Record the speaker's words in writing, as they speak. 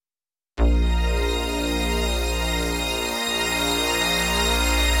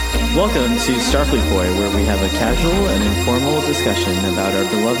Welcome to Starfleet Boy, where we have a casual and informal discussion about our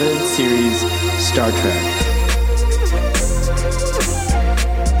beloved series, Star Trek.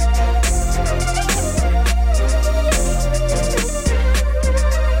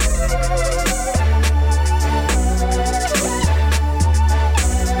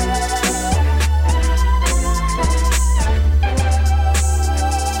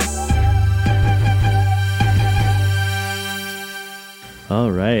 All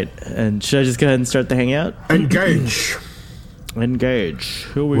right, and should I just go ahead and start the hangout? Engage. Engage.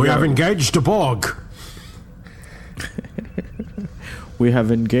 Who we have engaged the Borg. We have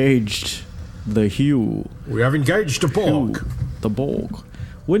engaged the Hugh. We have engaged the Borg. Hugh, the Borg.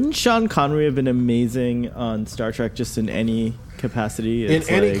 Wouldn't Sean Connery have been amazing on Star Trek just in any capacity? It's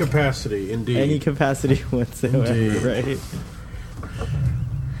in any capacity, indeed. Any capacity whatsoever, Indeed. right?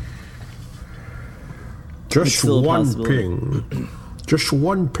 Just one ping. Just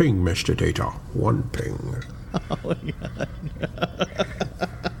one ping, Mr. Data. One ping. Oh my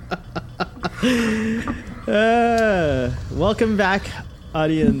god. Welcome back,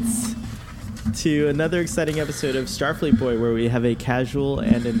 audience, to another exciting episode of Starfleet Boy, where we have a casual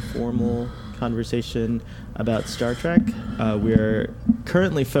and informal conversation about Star Trek. We are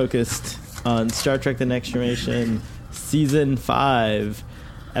currently focused on Star Trek The Next Generation, Season 5,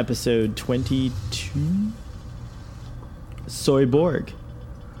 Episode 22, Soy Borg.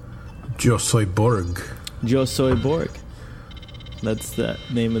 Jo Soy Borg. Jo Soy Borg. That's the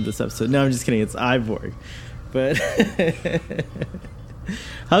name of this episode. No, I'm just kidding. It's Iborg. But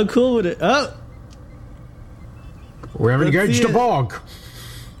how cool would it... Oh! We have engaged the Borg.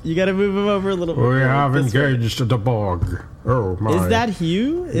 You got to move him over a little bit. We have engaged the Borg. Oh, my. Is that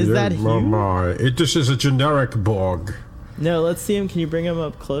Hugh? Is that Hugh? Oh, my. This is a generic Borg. No, let's see him. Can you bring him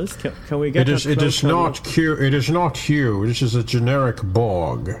up close? Can we get It is not Hugh. It is not Hugh. This is a generic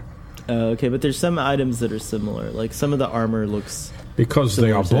Borg. Okay, but there's some items that are similar. Like some of the armor looks... Because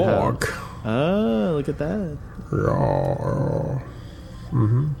they are Borg. Oh, look at that. Yeah.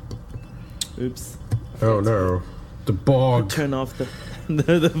 Mm-hmm. Oops. Oh, no. The Borg. Turn off the...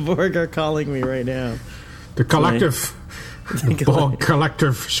 The Borg are calling me right now. The collective. The Borg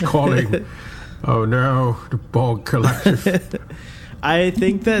collective is calling. Oh no, the Borg collective. I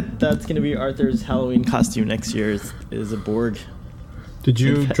think that's going to be Arthur's Halloween costume next year is a Borg. Did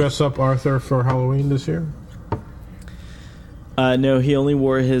you dress up Arthur for Halloween this year? No, he only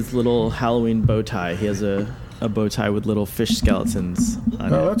wore his little Halloween bow tie. He has a bow tie with little fish skeletons on it.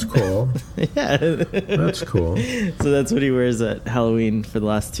 That's cool. Yeah. That's cool. So that's what he wears at Halloween for the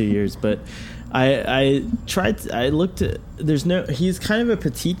last 2 years. But I looked at, he's kind of a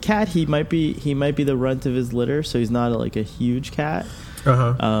petite cat. He might be the runt of his litter, so he's not like a huge cat.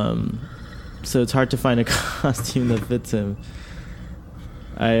 Uh-huh. So it's hard to find a costume that fits him.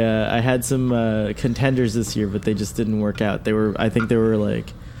 I had some contenders this year, but they just didn't work out. I think they were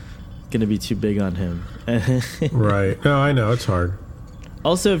like going to be too big on him. Right. No, I know, it's hard.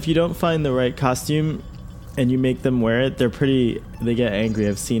 Also, if you don't find the right costume and you make them wear it, they get angry.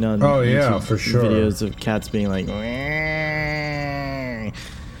 I've seen on YouTube for sure. videos of cats being like,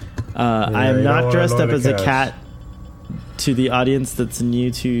 I am not dressed up as a cat. To the audience that's new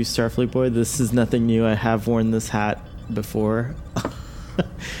to Starfleet Boy, this is nothing new. I have worn this hat before.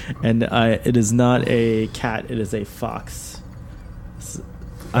 And it is not a cat, it is a fox.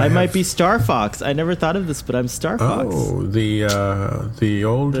 I might be Star Fox. I never thought of this, but I'm Star Fox. Oh, the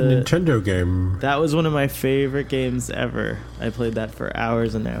old Nintendo game. That was one of my favorite games ever. I played that for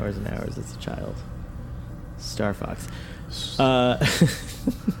hours and hours and hours as a child. Star Fox.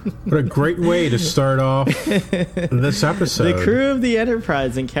 What a great way to start off this episode. The crew of the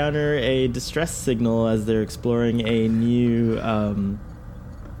Enterprise encounter a distress signal as they're exploring a new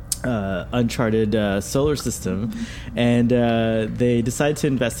uncharted solar system, and they decide to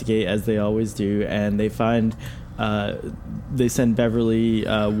investigate, as they always do, and they find they send Beverly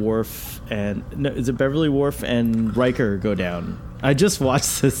Worf and Beverly Worf and Riker go down. I just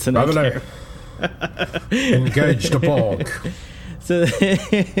watched this and engage the Borg. So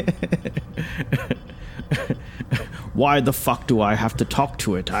why the fuck do I have to talk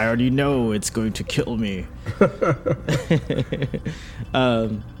to it? I already know it's going to kill me.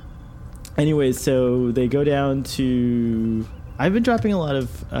 Anyways, so they go down to... I've been dropping a lot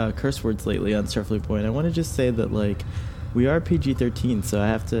of curse words lately on Starfleet Boy, and I want to just say that, like, we are PG-13, so I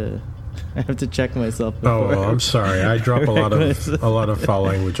have to check myself before. Oh, well, I'm sorry. I drop a lot of foul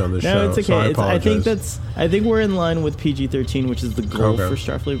language on the show. No, it's okay. So I apologize. I think we're in line with PG-13, which is the goal for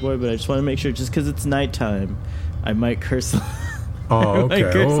Starfleet Boy, but I just want to make sure, just because it's nighttime, I might curse Oh, okay.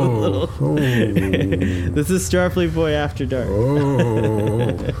 Micro's a Oh, little- oh, This is Starfleet Boy After Dark.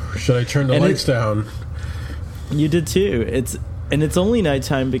 oh. Should I turn the And lights down? You did too. It's only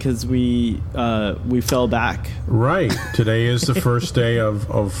nighttime because we fell back. Right. Today is the first day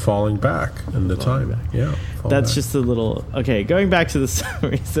of falling back in the Falling time. back. Yeah. That's just a little... Okay, going back to the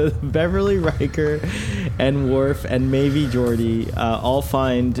summary. So Beverly, Riker, and Worf, and maybe Geordi all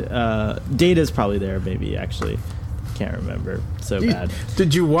find... Data's probably there, maybe, actually. Can't remember. So bad.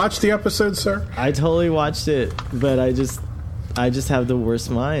 Did you watch the episode, sir? I totally watched it, but I just have the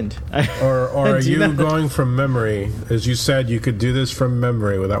worst mind. Or are Do you not- going from memory? As you said, you could do this from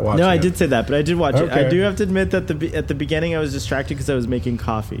memory without watching No, I it. did say that, but I did watch it. I Okay. do have to admit that at the beginning I was distracted because I was making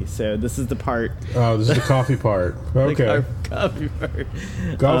coffee. So this is the part. Oh, this is the coffee part. the Okay. coffee part.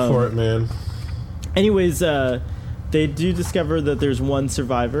 Go for it, man. Anyways, they do discover that there's one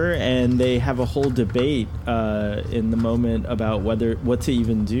survivor, and they have a whole debate in the moment about what to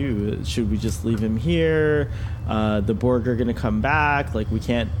even do. Should we just leave him here? The Borg are going to come back. Like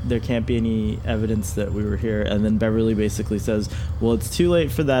there can't be any evidence that we were here. And then Beverly basically says, "Well, it's too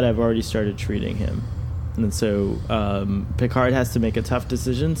late for that. I've already started treating him." And so Picard has to make a tough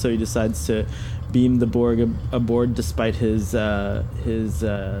decision. So he decides to beam the Borg aboard despite his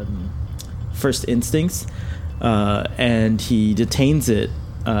first instincts. And he detains it.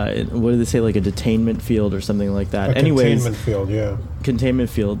 What do they say? Like a detainment field or something like that. Containment field, yeah. Containment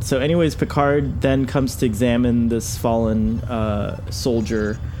field. So anyways, Picard then comes to examine this fallen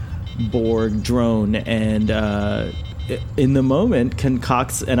soldier Borg drone, and in the moment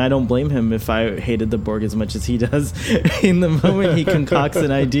concocts, and I don't blame him if I hated the Borg as much as he does. In the moment he concocts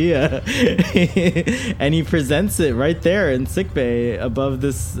an idea and he presents it right there in sickbay above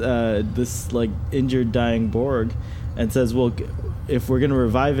this like injured dying Borg, and says, well, if we're going to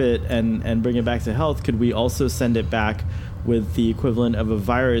revive it and bring it back to health, could we also send it back with the equivalent of a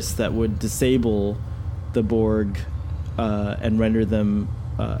virus that would disable the Borg and render them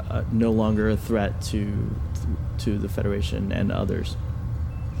no longer a threat to the Federation and others?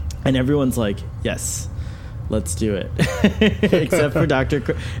 And everyone's like, yes, let's do it.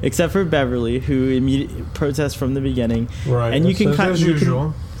 except for Beverly, who immediately protests from the beginning. Right. And you can as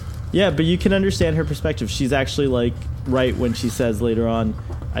usual. yeah, but you can understand her perspective. She's actually like right when she says later on,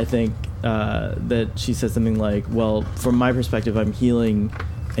 I think that she says something like, well, from my perspective, I'm healing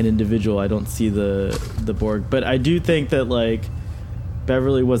an individual. I don't see the Borg. But I do think that like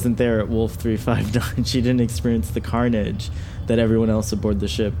Beverly wasn't there at Wolf 359. She didn't experience the carnage that everyone else aboard the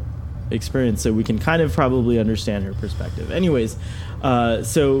ship experienced. So we can kind of probably understand her perspective. Anyways,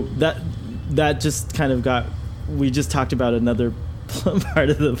 so that just kind of we just talked about another part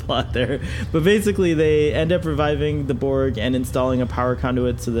of the plot there. But basically they end up reviving the Borg and installing a power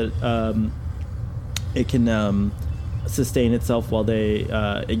conduit so that it can sustain itself while they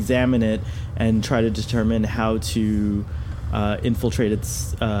examine it and try to determine how to infiltrate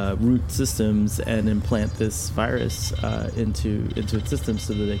its root systems and implant this virus into its system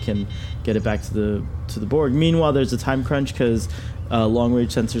so that they can get it back to the Borg. Meanwhile, there's a time crunch because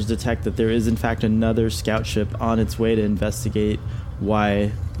long-range sensors detect that there is in fact another scout ship on its way to investigate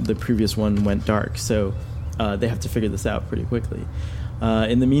why the previous one went dark. So they have to figure this out pretty quickly.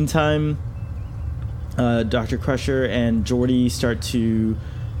 In the meantime, Dr. Crusher and Geordi start to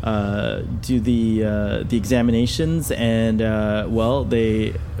do the examinations, and well,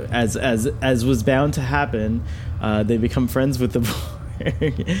 they as was bound to happen, they become friends with the Borg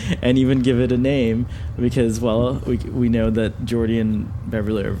and even give it a name because, well, we know that Geordi and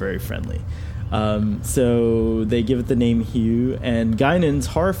Beverly are very friendly. So they give it the name Hugh, and Guinan's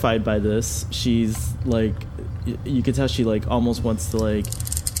horrified by this. She's like, you could tell she like almost wants to like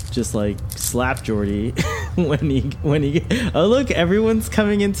just like slap Geordi when he oh look, everyone's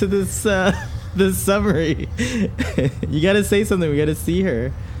coming into this this summary. You gotta say something, we gotta see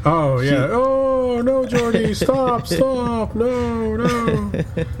her. Oh yeah. Oh no, Geordi, stop, no.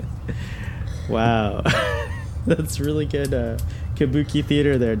 Wow. That's really good kabuki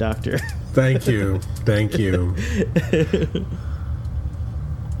theater there, Doctor. Thank you.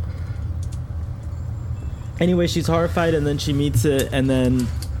 Anyway, she's horrified, and then she meets it, and then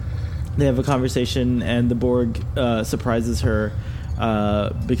they have a conversation, and the Borg surprises her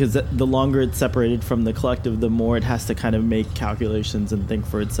because the longer it's separated from the collective, the more it has to kind of make calculations and think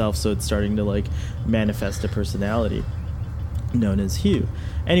for itself, so it's starting to like manifest a personality. known as Hugh.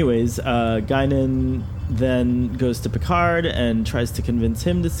 Anyways, Guinan then goes to Picard and tries to convince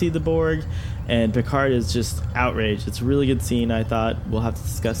him to see the Borg, and Picard is just outraged. It's a really good scene, I thought. We'll have to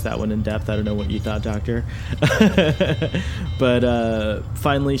discuss that one in depth. I don't know what you thought, Doctor. But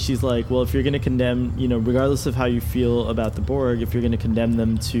finally she's like, well, if you're going to condemn, regardless of how you feel about the Borg, if you're going to condemn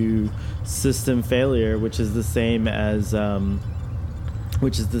them to system failure, which is the same as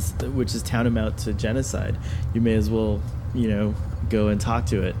which is tantamount to genocide, you may as well go and talk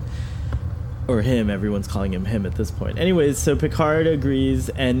to it. Or him. Everyone's calling him at this point. Anyways, so Picard agrees,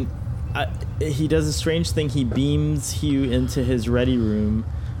 and he does a strange thing. He beams Hugh into his ready room.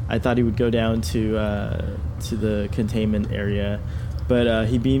 I thought he would go down to the containment area, but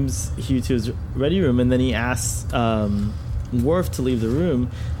he beams Hugh to his ready room, and then he asks Worf to leave the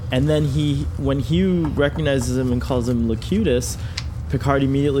room. And then when Hugh recognizes him and calls him Locutus, Picard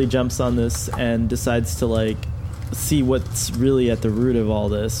immediately jumps on this and decides to see what's really at the root of all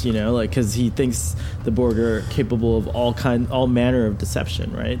this, because he thinks the Borg are capable of all manner of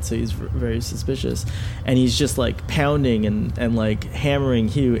deception, right? So he's very suspicious, and he's just pounding and hammering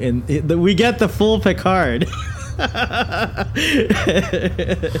Hugh, and we get the full Picard.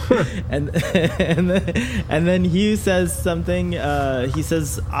 and then Hugh says something. He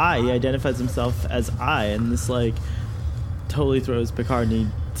says I. He identifies himself as I, and this totally throws Picard, and he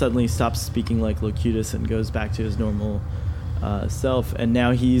suddenly stops speaking like Locutus and goes back to his normal self. And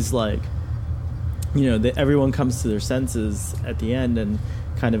now he's everyone comes to their senses at the end, and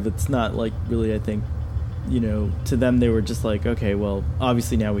it's not really, I think, to them they were just okay, well,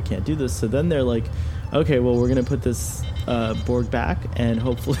 obviously now we can't do this. So then they're okay, well, we're gonna put this Borg back, and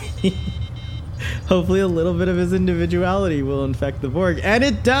hopefully a little bit of his individuality will infect the Borg, and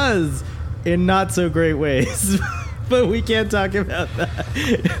it does in not so great ways. But we can't talk about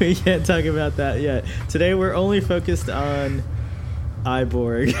that. We can't talk about that yet. Today we're only focused on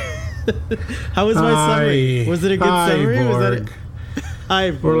Borg. How was my summary? Was it a good summary? Borg.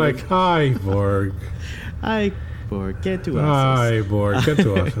 Hi, Borg. We're hi, Borg. Hi, Borg. Get to us. Hi, Borg. Get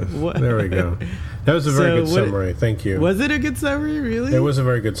to us. There we go. That was a very good summary. Thank you. Was it a good summary, really? It was a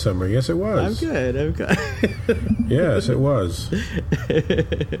very good summary. Yes, it was. I'm good. Yes, it was.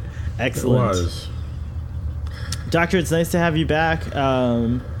 Excellent. It was. Doctor, it's nice to have you back.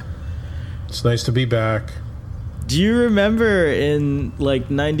 It's nice to be back. Do you remember in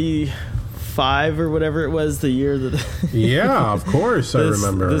 95 or whatever it was, the year that... Yeah, of course I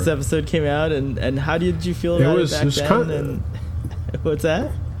remember. This episode came out, and how did you feel about it back then? What's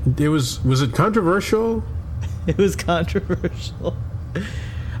that? Was it controversial? It was controversial.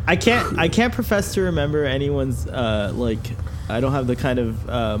 I can't profess to remember anyone's I don't have the kind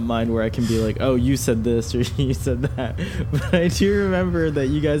of mind where I can be oh, you said this or you said that. But I do remember that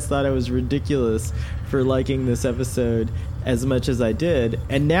you guys thought I was ridiculous for liking this episode as much as I did,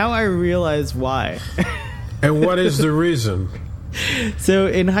 and now I realize why. And what is the reason? So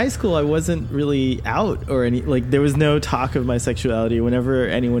in high school, I wasn't really out or any there was no talk of my sexuality. Whenever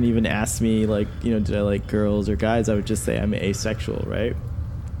anyone even asked me did I like girls or guys, I would just say I'm asexual, right?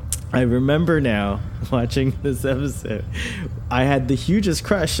 I remember now watching this episode, I had the hugest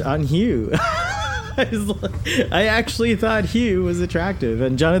crush on Hugh. I actually thought Hugh was attractive,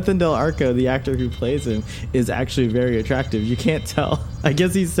 and Jonathan Del Arco, the actor who plays him, is actually very attractive. You can't tell. I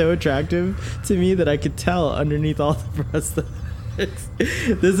guess he's so attractive to me that I could tell underneath all the prosthetics.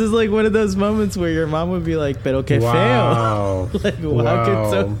 This is one of those moments where your mom would be pero que wow.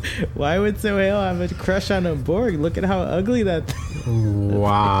 feo. Why would Sohail have a crush on a Borg? Look at how ugly that thing.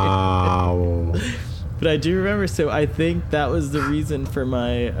 Wow. But I do remember, so I think that was the reason for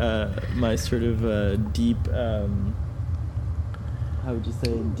my my sort of deep, how would you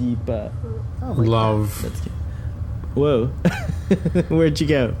say, deep love. That's cute. Whoa. Where'd you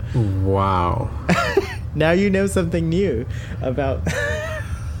go? Wow. Now you know something new about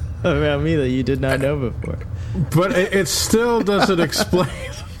me that you did not know before. But it still doesn't explain.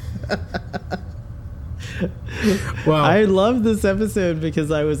 Well, I love this episode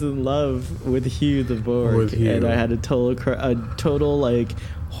because I was in love with Hugh the Borg, and I had a total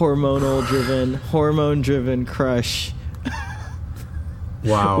hormone-driven crush.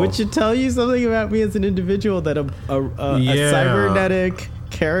 Wow. Which should tell you something about me as an individual, that a cybernetic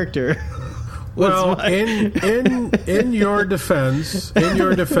character. Well, in your defense,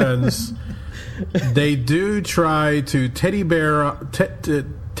 they do try to teddy bearize.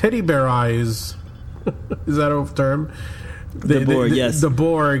 Is that a term? The Borg, yes. The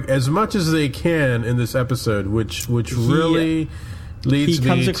Borg, as much as they can in this episode, which really leads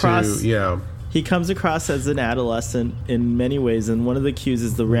me to he comes across as an adolescent in many ways, and one of the cues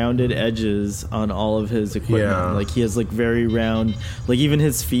is the rounded edges on all of his equipment. Yeah. Like he has like very round, like even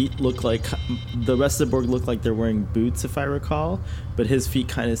his feet look like, the rest of the Borg look like they're wearing boots, if I recall, but his feet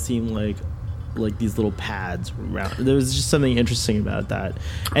kind of seem like these little pads around. There was just something interesting about that,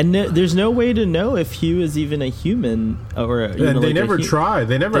 and there's no way to know if Hugh is even a human or they never try.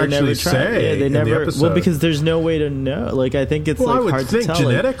 They never actually say. Yeah, they never. In the episode. Well, because there's no way to know. Like I think it's I would hard think to tell.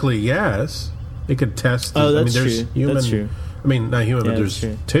 genetically, yes, they could test. Oh, that's there's true. Human, That's true. I mean, not human, Yeah, but there's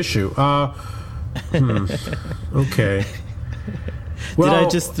that's true. tissue. Okay. Did I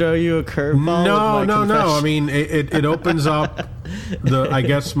just throw you a curveball? No. I mean, it opens up I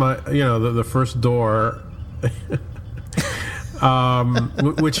guess the first door,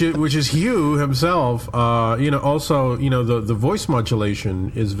 which is Hugh himself. Also, the voice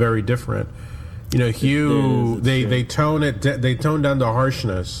modulation is very different. Hugh, they tone down the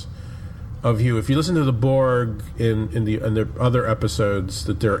harshness of Hugh. If you listen to the Borg in the other episodes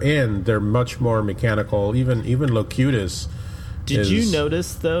that they're in, they're much more mechanical. Even Locutus. Did you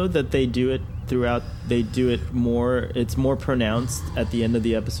notice though that they do it throughout? They do it more. It's more pronounced at the end of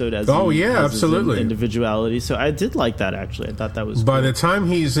the episode as absolutely his individuality. So I did like that actually. I thought that was. By cool. the time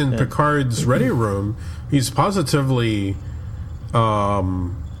he's in Picard's ready room, he's positively, he has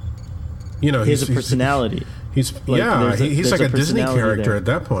a personality. He's like a Disney character there. at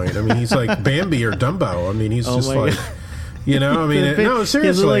that point. I mean, he's like Bambi or Dumbo. I mean, he's just like, God. I mean, no,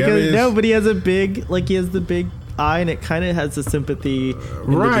 seriously. But he has a big, he has the big eye, and it kind of has a sympathy in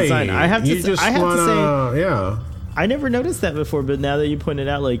the design. I have to say, I never noticed that before, but now that you pointed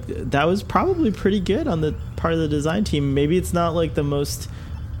out, that was probably pretty good on the part of the design team. Maybe it's not the most,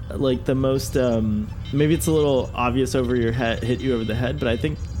 maybe it's a little obvious over your head, hit you over the head, but I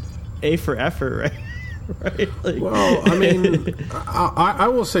think A for effort, right? Right? Well, I mean, I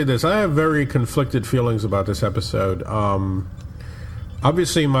will say this. I have very conflicted feelings about this episode.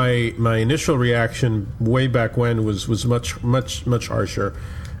 Obviously, my initial reaction way back when was much harsher,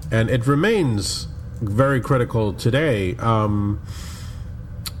 and it remains very critical today. I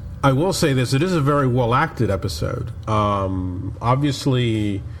will say this: it is a very well acted episode.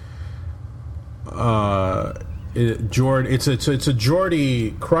 Obviously, it's a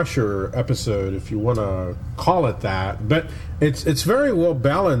Geordi Crusher episode, if you want to call it that. But it's very well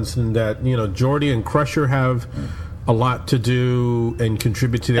balanced in that Geordi and Crusher have a lot to do and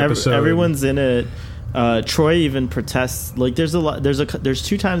contribute to the episode. Everyone's in it. Troy even protests. There's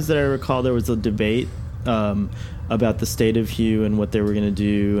two times that I recall there was a debate about the state of Hugh and what they were going to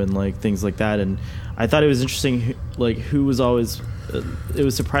do and things like that. And I thought it was interesting, who was always. It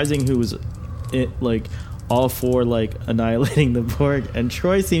was surprising who was, all for annihilating the Borg, and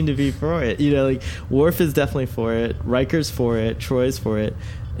Troy seemed to be for it. Worf is definitely for it. Riker's for it. Troy's for it.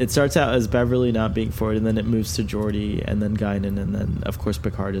 It starts out as Beverly not being for it, and then it moves to Geordi, and then Guinan, and then of course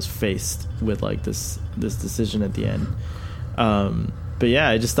Picard is faced with this decision at the end. But yeah,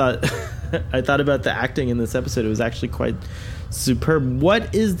 I just thought I thought about the acting in this episode. It was actually quite superb.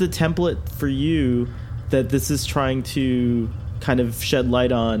 What is the template for you that this is trying to kind of shed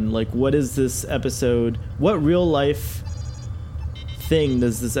light on? What is this episode? What real life thing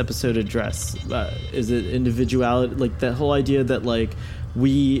does this episode address? Is it individuality? That whole idea that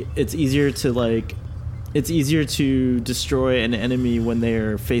it's easier to destroy an enemy when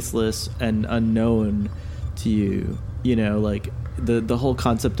they're faceless and unknown to you. The whole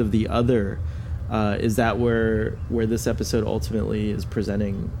concept of the other. Is that where this episode ultimately is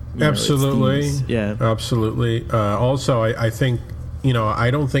presenting? Absolutely, yeah, absolutely. Also, I think I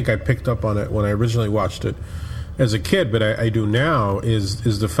don't think I picked up on it when I originally watched it as a kid, but I do now.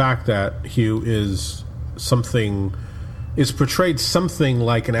 Is the fact that Hugh is portrayed something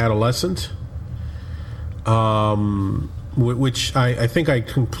like an adolescent, which I think I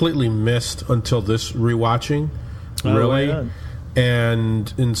completely missed until this rewatching. Really. Oh,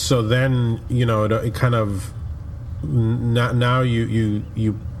 And so then it kind of now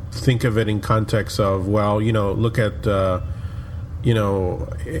you think of it in context of look at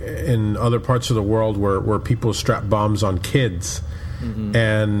in other parts of the world where people strap bombs on kids,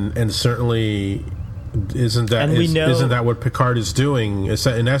 and certainly isn't that what Picard is doing?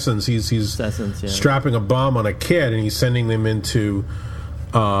 In essence, he's strapping a bomb on a kid and he's sending them into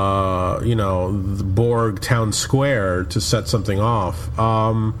the Borg town square to set something off.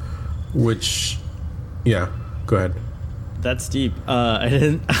 Go ahead. That's deep.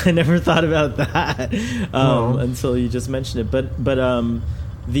 I never thought about that until you just mentioned it. But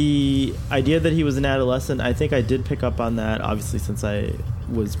the idea that he was an adolescent, I think I did pick up on that. Obviously, since I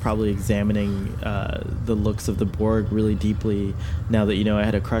was probably examining the looks of the Borg really deeply. Now that I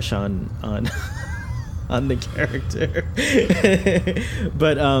had a crush on on the character,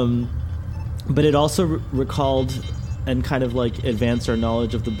 but it also recalled and kind of like advanced our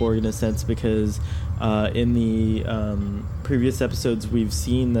knowledge of the Borg in a sense, because in the previous episodes we've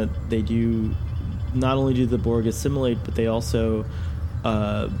seen that they do not only do the Borg assimilate, but they also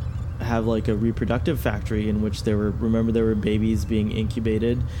have like a reproductive factory in which there were babies being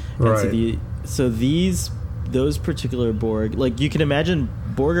incubated. Right. And so those particular Borg, like you can imagine,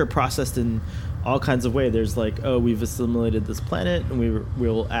 Borg are processed in all kinds of ways. There's like, oh, we've assimilated this planet and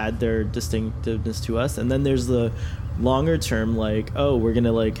we'll add their distinctiveness to us. And then there's the longer term, like, oh, we're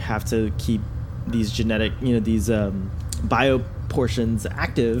gonna like have to keep these genetic, these bio portions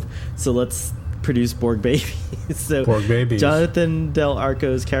active, so let's produce Borg babies. So Borg babies. Jonathan Del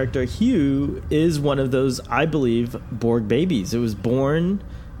Arco's character Hugh is one of those, I believe, Borg babies. It was born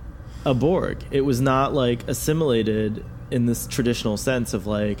a Borg. It was not like assimilated in this traditional sense of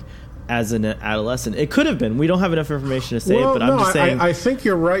like as an adolescent. It could have been. We don't have enough information to say it, but I'm just saying. I think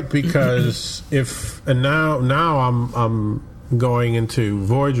you're right, because now I'm going into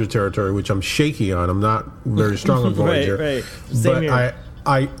Voyager territory, which I'm shaky on. I'm not very strong on Voyager. Right. Same but here.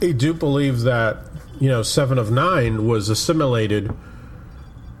 I do believe that 7 of 9 was assimilated.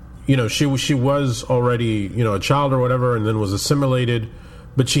 She was already a child or whatever, and then was assimilated,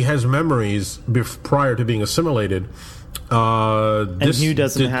 but she has memories prior to being assimilated. And Hugh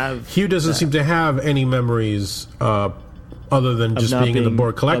doesn't seem to have any memories other than just being in the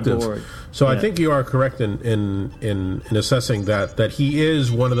Borg collective. So yeah. I think you are correct in assessing that he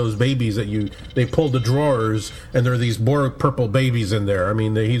is one of those babies that they pulled the drawers and there are these Borg purple babies in there. I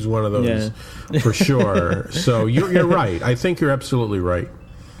mean, he's one of those for sure. So you're right. I think you're absolutely right.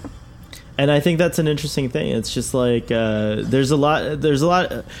 And I think that's an interesting thing. It's just like there's a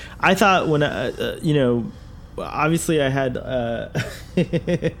lot. I thought when obviously I had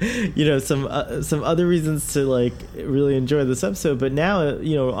some other reasons to like really enjoy this episode, but now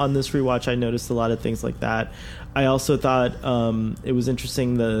on this rewatch I noticed a lot of things like that. I also thought it was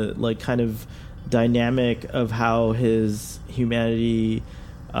interesting, the like kind of dynamic of how his humanity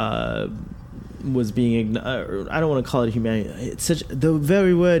was being I don't want to call it humanity. It's the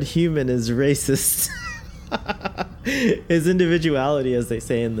very word human is racist. His individuality, as they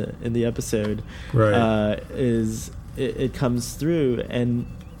say in the episode, right, it comes through, and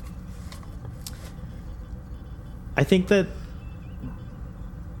I think that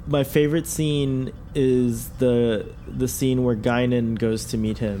my favorite scene is the scene where Guinan goes to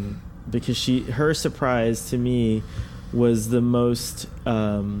meet him, because her surprise to me was the most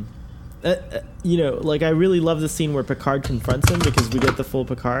like I really love the scene where Picard confronts him, because we get the full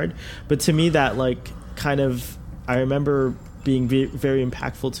Picard, but to me that like kind of, I remember being very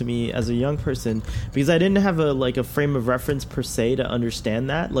impactful to me as a young person, because I didn't have a frame of reference per se to understand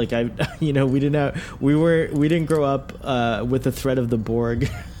that. Like we didn't grow up with the threat of the Borg,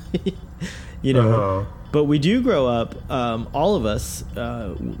 but we do grow up, all of us,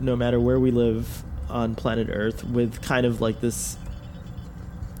 no matter where we live on planet Earth, with kind of like this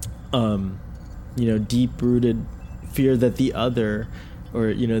deep-rooted fear that the other,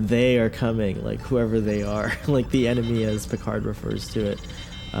 or they are coming, like whoever they are, like the enemy, as Picard refers to it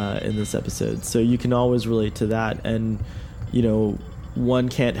in this episode. So you can always relate to that, and one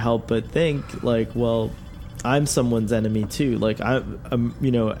can't help but think like, well, I'm someone's enemy too. Like I'm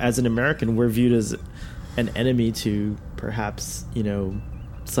as an American, we're viewed as an enemy to perhaps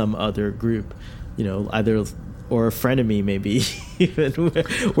some other group, either, or a frenemy maybe. Even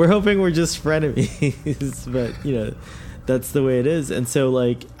we're hoping we're just frenemies, but that's the way it is. And so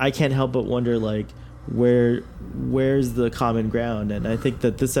like I can't help but wonder like where's the common ground. And I think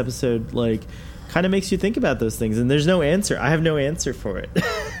that this episode like kind of makes you think about those things, and there's no answer. I have no ansser for it.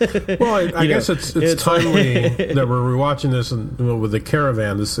 Well, I guess it's timely that we're rewatching this with the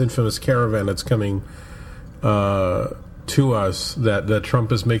caravan, this infamous caravan that's coming to us, that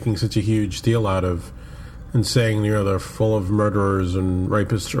Trump is making such a huge deal out of, and saying they're full of murderers and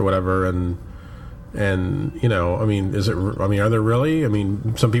rapists or whatever, and I mean, are there really? I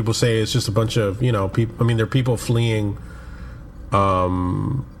mean, some people say it's just a bunch of people. I mean, they're people fleeing,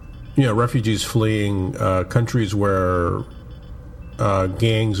 refugees fleeing countries where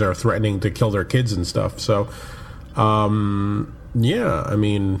gangs are threatening to kill their kids and stuff. So, I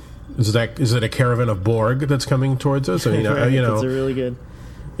mean, is it a caravan of Borg that's coming towards us? I mean, right, that's a really good.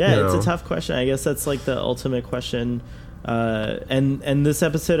 Yeah, it's a tough question. I guess that's like the ultimate question. And this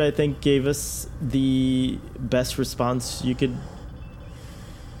episode, I think, gave us the best response you could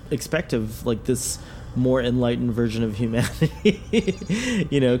expect of like this more enlightened version of humanity.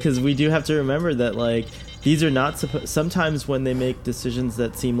 Because we do have to remember that, like, these are not sometimes when they make decisions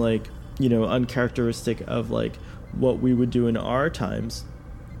that seem like, uncharacteristic of like what we would do in our times,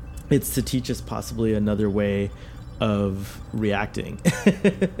 it's to teach us possibly another way of reacting.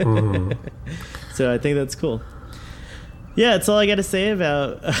 Mm-hmm. So I think that's cool. Yeah, that's all I got to say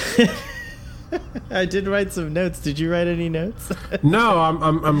about. I did write some notes. Did you write any notes? No,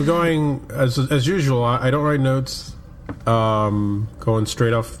 I'm going as usual. I don't write notes. Going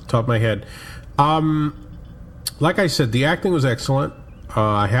straight off the top of my head. Like I said, the acting was excellent.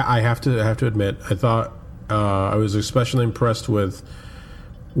 I have to admit, I thought I was especially impressed with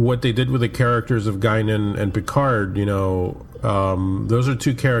what they did with the characters of Guinan and Picard. Those are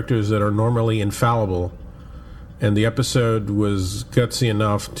two characters that are normally infallible, and the episode was gutsy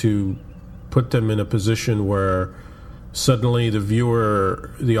enough to put them in a position where suddenly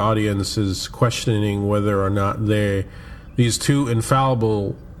the audience is questioning whether or not these two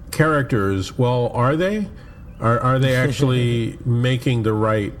infallible characters, well, are they? Are they actually making the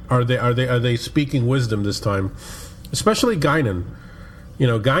right? Are they speaking wisdom this time? Especially Guinan.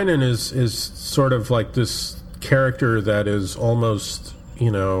 Guinan is sort of like this character that is almost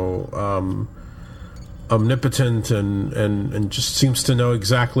omnipotent and just seems to know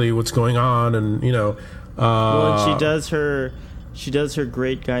exactly what's going on, and well, and she does her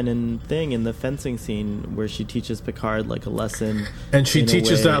great Guinan thing in the fencing scene where she teaches Picard like a lesson, and she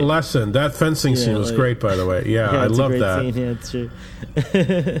teaches that lesson. That fencing scene was great, by the way. Yeah, I love that scene. Yeah, it's true.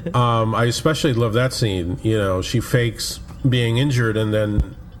 I especially love that scene. She fakes being injured and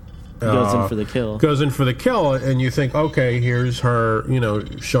then goes in for the kill. Goes in for the kill, and you think, okay, here's her,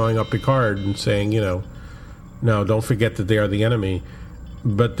 showing up Picard and saying, no, don't forget that they are the enemy.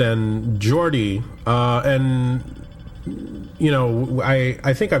 But then Geordi, and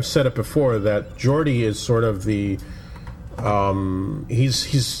I think I've said it before that Geordi is sort of the,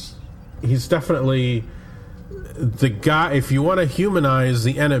 he's definitely the guy. If you want to humanize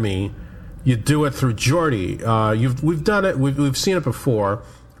the enemy, you do it through Geordi. We've done it. We've seen it before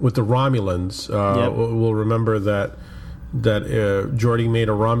with the Romulans. Yep. We'll remember that Geordi made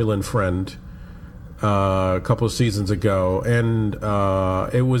a Romulan friend a couple of seasons ago, and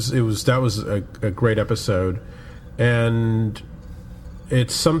that was a great episode, and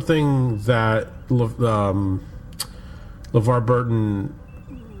it's something that LeVar Burton,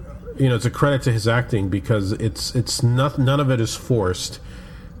 it's a credit to his acting because it's none of it is forced.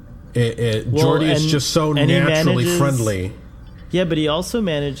 Geordi is just so naturally friendly. Yeah, but he also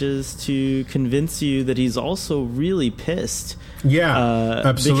manages to convince you that he's also really pissed. Yeah,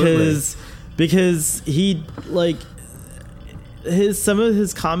 absolutely. Because he, like, some of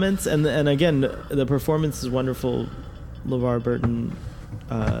his comments, and again, the performance is wonderful. LeVar Burton,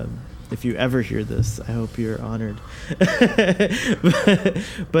 if you ever hear this, I hope you're honored.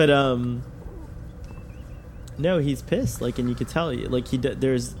 but no, he's pissed. Like, and you could tell, like,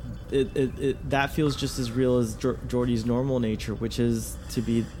 there's. That feels just as real as Geordi's normal nature, which is to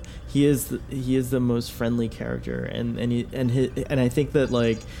be, he is the most friendly character, and I think that,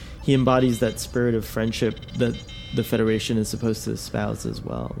 like, he embodies that spirit of friendship that the Federation is supposed to espouse as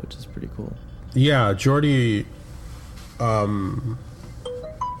well, which is pretty cool. Yeah, Geordi,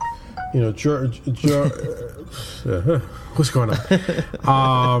 what's going on?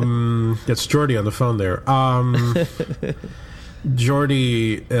 That's Geordi on the phone there.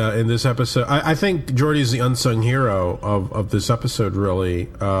 Geordi in this episode, I think Geordi is the unsung hero of this episode, really,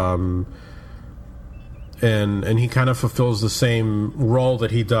 and he kind of fulfills the same role that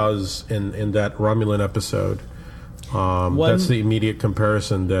he does in that Romulan episode. That's the immediate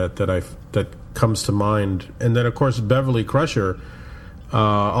comparison that comes to mind, and then of course Beverly Crusher.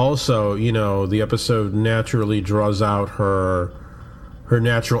 Also, the episode naturally draws out her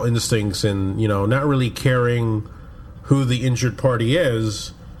natural instincts and not really caring who the injured party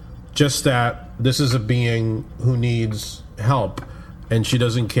is, just that this is a being who needs help, and she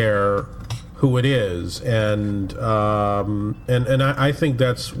doesn't care who it is, and I think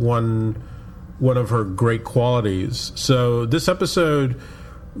that's one of her great qualities. So this episode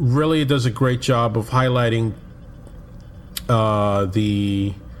really does a great job of highlighting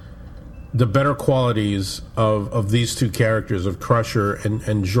the better qualities of these two characters, of Crusher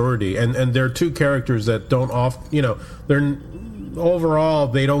and Geordi, and they're two characters that don't they're overall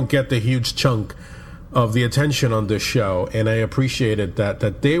they don't get the huge chunk of the attention on this show, and I appreciated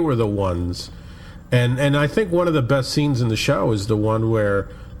that they were the ones, and I think one of the best scenes in the show is the one where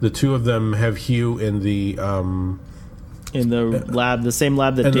the two of them have Hugh in the lab, the same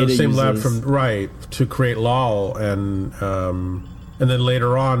lab that Data uses. The same lab to create Lal, and then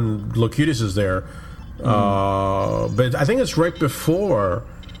later on Locutus is there. But I think it's right before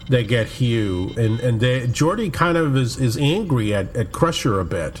they get Hugh, and Geordi kind of is angry at Crusher a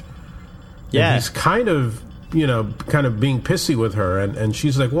bit. Yeah, and he's kind of being pissy with her, and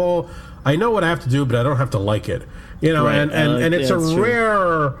she's like, "Well, I know what I have to do, but I don't have to like it." Right. And it's a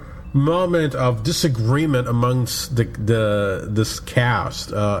rare moment of disagreement amongst this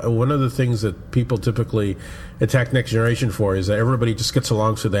cast. One of the things that people typically attack Next Generation for is that everybody just gets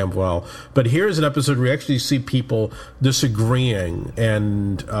along so damn well. But here's an episode where you actually see people disagreeing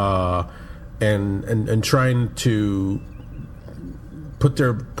and trying to put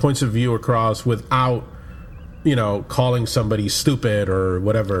their points of view across without calling somebody stupid or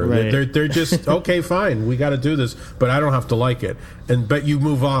whatever. Right. They're just okay, fine, we got to do this, but I don't have to like it. But you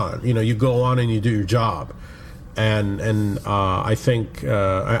move on. You go on and you do your job. And I think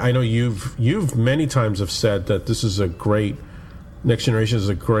I know you've many times have said that this is a great Next Generation is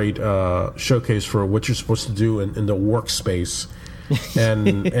a great showcase for what you're supposed to do in the workspace.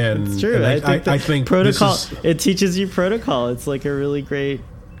 And it's true. And I think protocol. It teaches you protocol. It's like a really great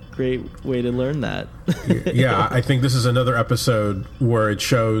way to learn that. Yeah, I think this is another episode where it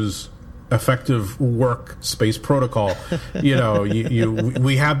shows effective workspace protocol.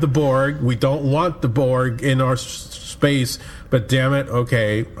 We have the Borg. We don't want the Borg in our space, but damn it,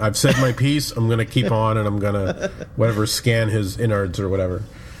 okay, I've said my piece. I'm going to keep on, and I'm going to scan his innards or whatever.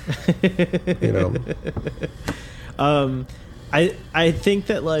 I think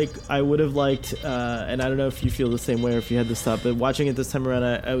that I would have liked, and I don't know if you feel the same way or if you had this thought, but watching it this time around,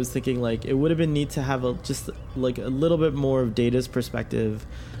 I was thinking it would have been neat to have just a little bit more of Data's perspective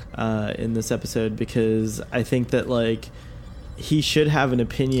in this episode, because I think that he should have an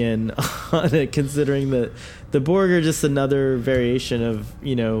opinion on it, considering that the Borg are just another variation of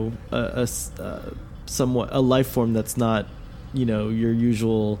somewhat a life form that's not your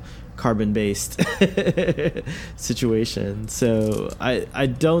usual carbon-based situation. So I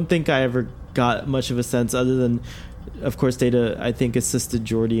don't think I ever got much of a sense, other than, of course, Data I think assisted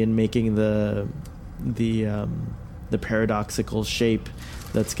Geordi in making the paradoxical shape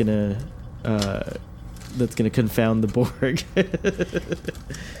that's gonna confound the Borg.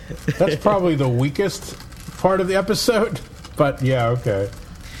 That's probably the weakest part of the episode, but yeah, okay.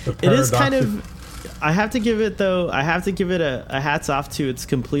 It is kind of. I have to give it a hats off to its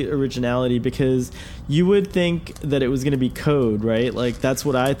complete originality, because you would think that it was going to be code, right? That's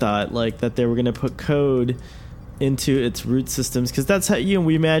what I thought, that they were going to put code into its root systems, because that's how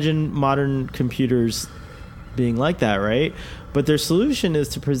we imagine modern computers being like that, right? But their solution is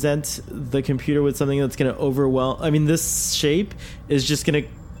to present the computer with something that's going to overwhelm. I mean, this shape is just going to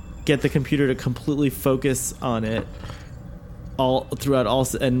get the computer to completely focus on it all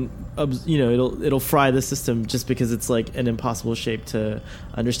throughout, and it'll fry the system just because it's an impossible shape to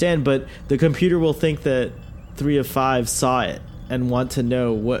understand. But the computer will think that 3 of 5 saw it and want to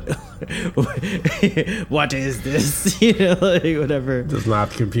know what is this, whatever. Does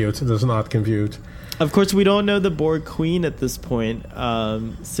not compute. Of course, we don't know the Borg Queen at this point,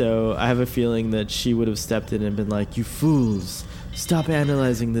 so I have a feeling that she would have stepped in and been like, "You fools, stop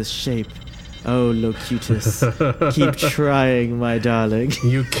analyzing this shape. Oh, Locutus, keep trying, my darling.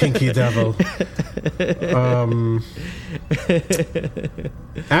 You kinky devil."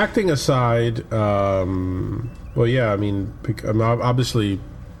 Acting aside, well, yeah, I mean, obviously,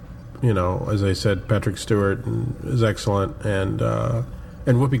 as I said, Patrick Stewart is excellent, and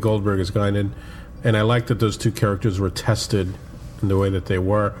Whoopi Goldberg is Guinan, and I like that those two characters were tested in the way that they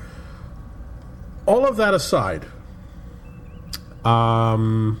were. All of that aside,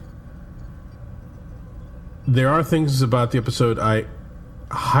 there are things about the episode I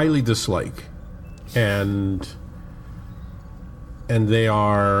highly dislike, and they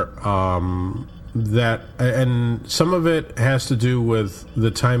are and some of it has to do with the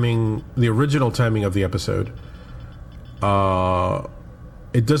timing, the original timing of the episode.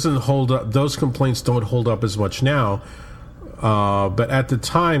 It doesn't hold up; those complaints don't hold up as much now. But at the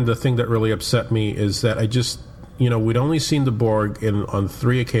time, the thing that really upset me is that I just, we'd only seen the Borg on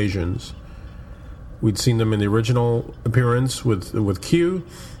 3 occasions. We'd seen them in the original appearance with Q,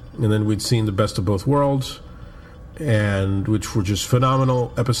 and then we'd seen the Best of Both Worlds, and which were just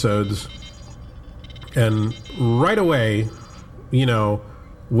phenomenal episodes. And right away,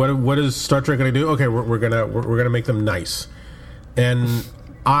 what is Star Trek going to do? Okay, we're gonna make them nice, and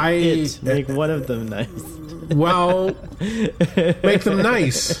make one of them nice. Well, make them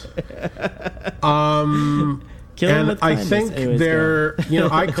nice. Kill them with kindness. I think Anyways, they're.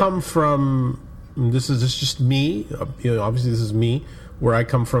 I come from. This is just me. Obviously, this is me. Where I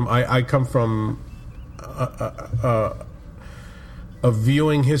come from, I come from of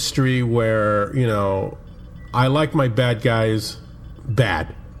viewing history where, I like my bad guys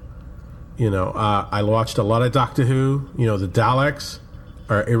bad. I watched a lot of Doctor Who. The Daleks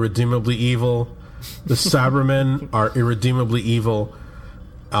are irredeemably evil. The Cybermen are irredeemably evil.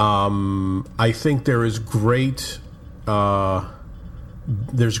 I think there is great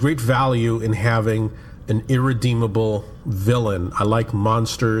value in having an irredeemable villain. I like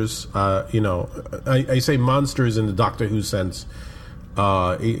monsters. I say monsters in the Doctor Who sense.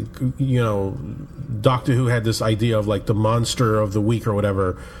 Doctor Who had this idea of like the monster of the week or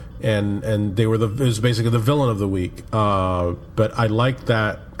whatever, and it was basically the villain of the week. But I like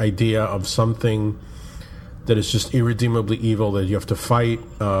that idea of something that is just irredeemably evil that you have to fight.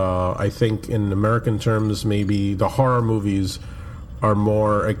 I think in American terms, maybe the horror movies are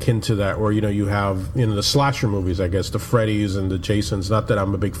more akin to that, where you have the slasher movies, I guess, the Freddys and the Jasons. Not that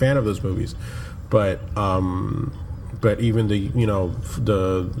I'm a big fan of those movies, but even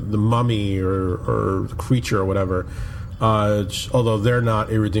the Mummy or the Creature or whatever, although they're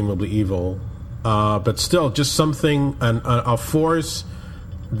not irredeemably evil, but still just something, a force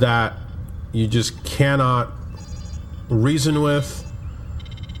that you just cannot reason with.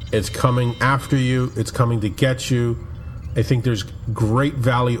 It's coming after you. It's coming to get you. I think there's great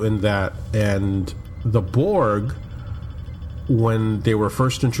value in that. And the Borg, when they were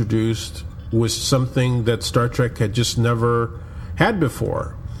first introduced, was something that Star Trek had just never had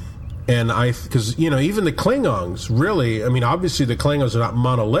before. And because even the Klingons, really, obviously the Klingons are not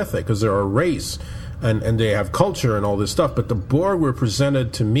monolithic because they're a race and they have culture and all this stuff. But the Borg were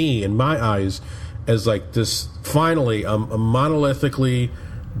presented to me, in my eyes, as like this, finally, a monolithically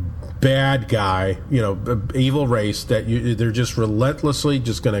bad guy, evil race that they're just relentlessly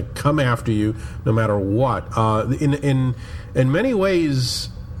just going to come after you no matter what. In many ways,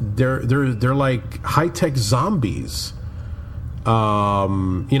 they're like high-tech zombies.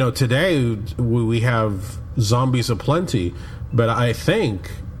 Today we have zombies aplenty, but I think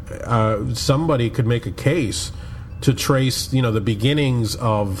somebody could make a case to trace, the beginnings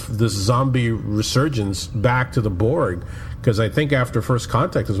of this zombie resurgence back to the Borg, because I think after First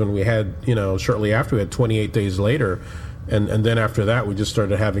Contact is when we had, shortly after we had 28 Days Later, and then after that we just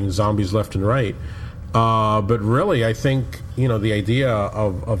started having zombies left and right. But really, I think, the idea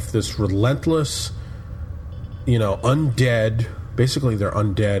of this relentless, undead, basically they're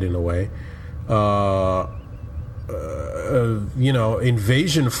undead in a way,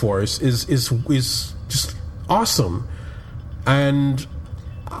 invasion force is just awesome. And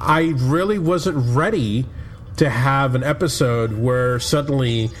I really wasn't ready to have an episode where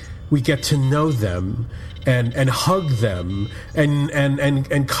suddenly we get to know them and hug them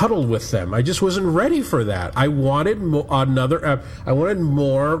and cuddle with them. I just wasn't ready for that. I wanted I wanted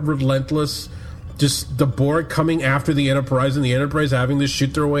more relentless, just the Borg coming after the Enterprise and the Enterprise having to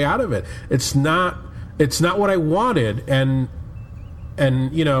shoot their way out of it. It's not what I wanted, and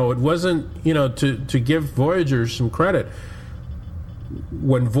it wasn't, to give Voyager some credit.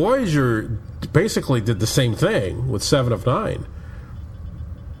 When Voyager basically did the same thing with 7 of 9,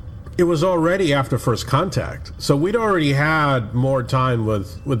 it was already after First Contact. So we'd already had more time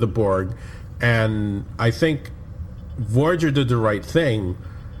with the Borg, and I think Voyager did the right thing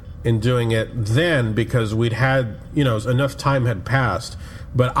in doing it then, because we'd had, enough time had passed.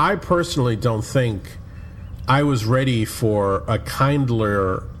 But I personally don't think I was ready for a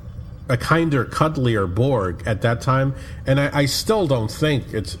kinder, cuddlier Borg at that time, and I still don't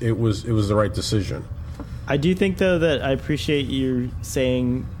think it was the right decision. I do think, though, that I appreciate you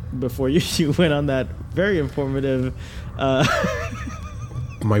saying before you went on that very informative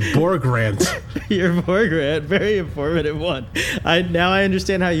my Borg rant. Your Borg rant, very informative one. Now I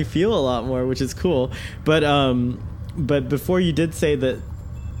understand how you feel a lot more, which is cool. But before you did say that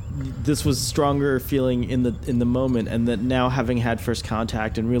this was stronger feeling in the moment, and that now having had First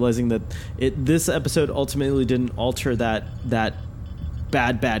Contact and realizing that this episode ultimately didn't alter that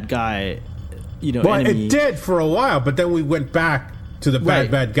bad guy, well, enemy. It did for a while, but then we went back to the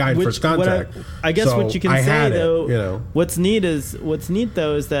bad guy in First Contact. I guess what you can say, though, what's neat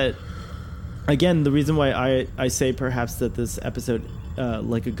though is that, again, the reason why I say perhaps that this episode,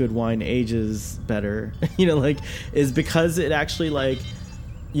 like a good wine, ages better, is because it actually,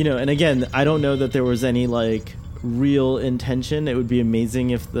 and again, I don't know that there was any real intention. It would be amazing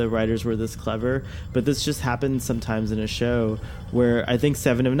if the writers were this clever, but this just happens sometimes in a show, where I think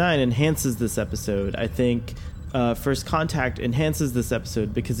 7 of 9 enhances this episode. I think First Contact enhances this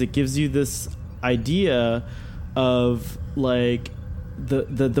episode, because it gives you this idea of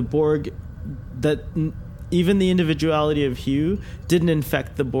the Borg that even the individuality of Hugh didn't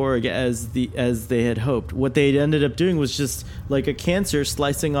infect the Borg as they had hoped. What they ended up doing was just like a cancer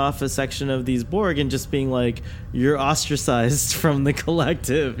slicing off a section of these Borg and just being like, you're ostracized from the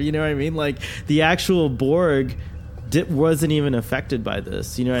collective. You know what I mean? Like the actual Borg wasn't even affected by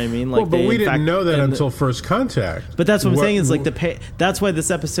this. You know what I mean? Like, but we didn't know that until First Contact. But that's what I'm saying is like that's why this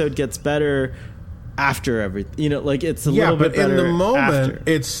episode gets better after everything. You know, like it's a little bit better. Yeah, but in the moment,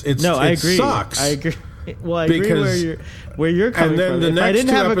 after. I agree. Sucks. I agree. Well, I agree where you're coming from. And then the next two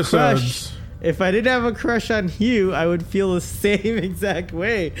episodes. If I didn't have a crush on Hugh, I would feel the same exact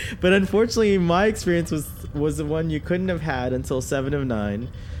way. But unfortunately, my experience was the one you couldn't have had until 7 of 9,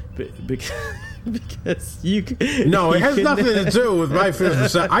 because you. No, it has nothing to do with my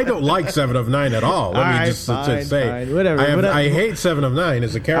feelings. I don't like 7 of 9 at all. Let me just say, fine. Whatever. I hate 7 of 9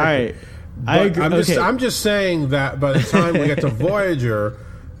 as a character. All right. I agree. I'm just saying that by the time we get to Voyager,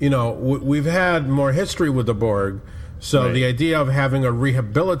 you know, we've had more history with the Borg, so the idea of having a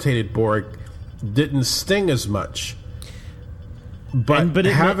rehabilitated Borg didn't sting as much. But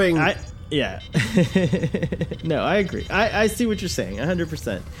having... Yeah. No, I agree. I see what you're saying,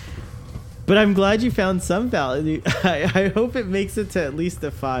 100%. But I'm glad you found some value. I hope it makes it to at least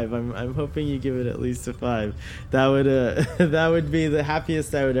a 5. I'm hoping you give it at least a 5. That would be the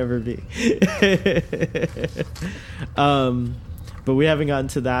happiest I would ever be. But we haven't gotten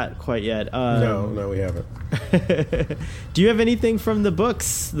to that quite yet. No, we haven't. Do you have anything from the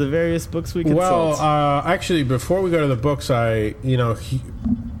books, the various books we consult? Well, actually, before we go to the books,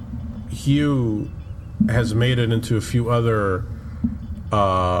 Hugh has made it into a few other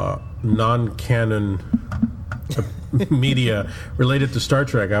non-canon media related to Star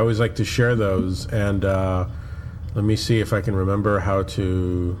Trek. I always like to share those, and let me see if I can remember how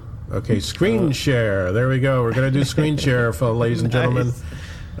to... Okay, screen share. There we go. We're going to do screen share, ladies and gentlemen. Nice.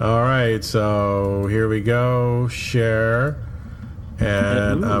 All right, so here we go. Share.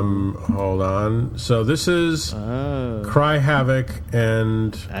 And hold on. So this is Cry Havoc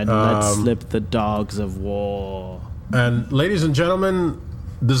and Let Slip the Dogs of War. And ladies and gentlemen,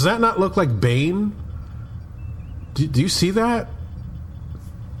 does that not look like Bane? Do you see that?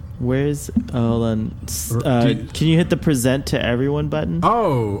 Hold on. Can you hit the present to everyone button?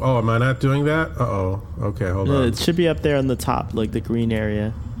 Oh, am I not doing that? Okay, hold on. It should be up there on the top, like the green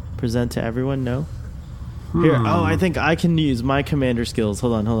area. Present to everyone, no? Here, I think I can use my commander skills.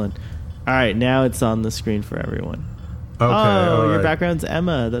 Hold on. All right, now it's on the screen for everyone. Okay, your background's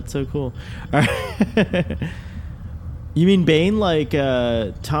Emma. That's so cool. All right. You mean Bane, like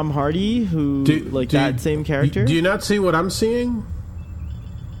Tom Hardy, that same character? Do you not see what I'm seeing?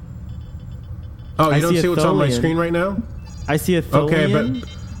 Oh, you don't see what's on my screen right now? I see a Tholian. Okay,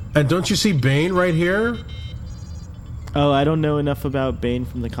 and don't you see Bane right here? Oh, I don't know enough about Bane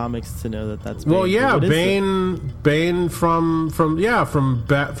from the comics to know that that's Bane. Well, yeah, Bane from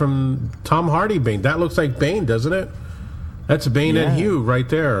Tom Hardy Bane. That looks like Bane, doesn't it? That's Bane and Hugh right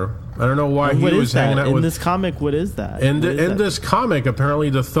there. I don't know why Hugh was hanging out with... In this comic, what is that? In this comic, apparently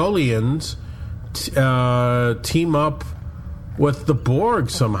the Tholians team up with the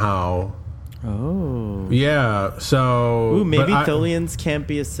Borg somehow. Oh. Yeah, so... Ooh, maybe Tholians can't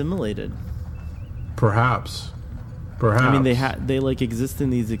be assimilated. Perhaps. I mean, they like exist in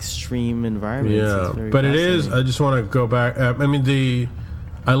these extreme environments. Yeah, but it is... I just want to go back... I mean,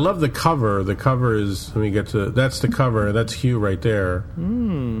 I love the cover. The cover is... Let me get to... That's the cover. That's Hugh right there.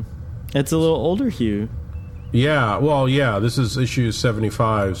 It's a little older Hugh. Yeah, well, yeah. This is issue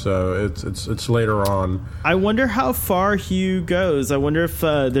 75, so it's later on. I wonder how far Hugh goes. I wonder if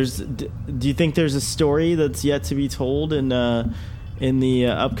there's... Do you think there's a story that's yet to be told in the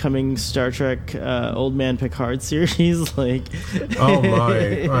upcoming Star Trek Old Man Picard series? Like, oh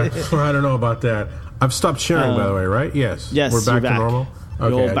my! I don't know about that. I've stopped sharing, by the way, right? Yes. Yes, we're back to normal.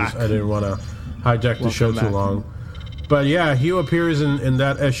 Okay, I didn't want to hijack the show too long. But yeah, Hugh appears in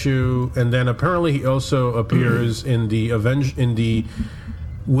that issue, and then apparently he also appears in the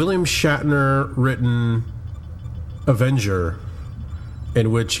William Shatner written Avenger,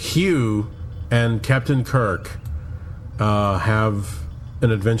 in which Hugh and Captain Kirk have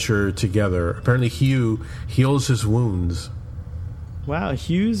an adventure together. Apparently Hugh heals his wounds. Wow,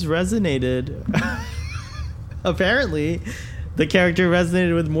 Hugh's resonated. Apparently the character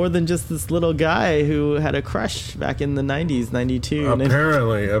resonated with more than just this little guy who had a crush back in the 90s, 92.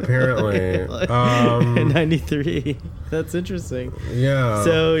 Apparently. 93. That's interesting. Yeah.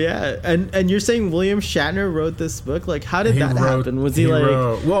 So, yeah. And you're saying William Shatner wrote this book? Like, how did that happen? Was he like...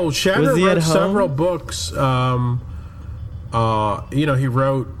 Well, Shatner wrote several books. He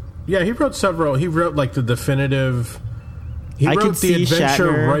wrote several. He wrote, like, the definitive... He wrote The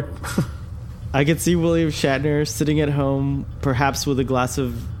Adventure Shatner. right... I could see William Shatner sitting at home, perhaps with a glass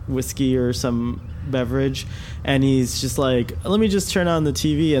of whiskey or some beverage, and he's just like, let me just turn on the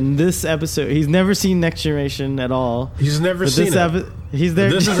TV. And this episode, he's never seen Next Generation at all. He's never seen it. He's there.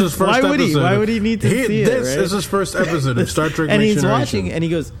 This is his first episode. Why would he need to see it? This is his first episode of Star Trek and Next he's Generation. watching, and he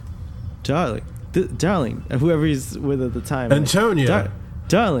goes, darling, whoever he's with at the time. Antonia.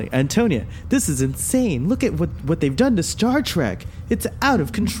 Darling, Antonia, this is insane. Look at what they've done to Star Trek. It's out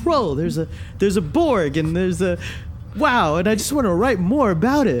of control. There's a Borg, and there's a wow, and I just want to write more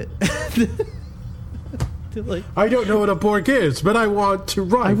about it. Like, I don't know what a Borg is, but I want to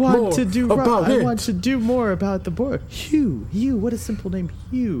write more about it. I want to do more about the Borg. Hugh, what a simple name,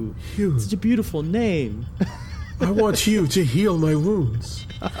 Hugh. It's such a beautiful name. I want you to heal my wounds.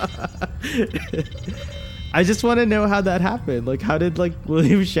 I just want to know how that happened. Like, how did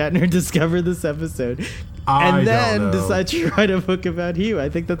William Shatner discover this episode and then decide to write a book about Hugh? I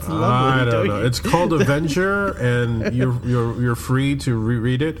think that's lovely. I don't know. It's called Avenger, and you're free to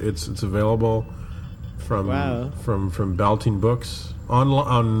reread it. It's available from Ballantine Books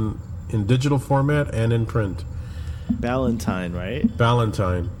in digital format and in print. Ballantine, right?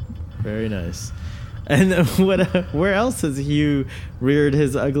 Ballantine. Very nice. And where else has Hugh reared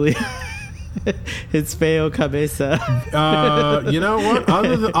his ugly, his feo cabeza? You know what?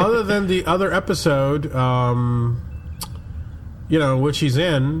 Other than the other episode, which he's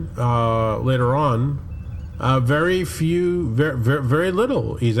in later on, very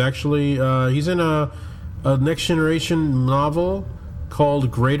little. He's actually he's in a Next Generation novel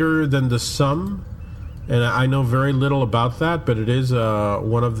called Greater Than the Sum. And I know very little about that, but it is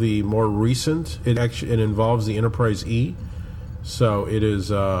one of the more recent. It involves the Enterprise E, so it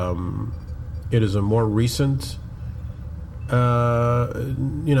is a more recent, more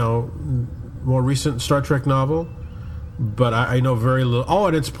recent Star Trek novel. But I know very little. Oh,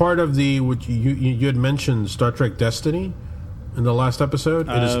 and it's part of which you had mentioned Star Trek Destiny in the last episode.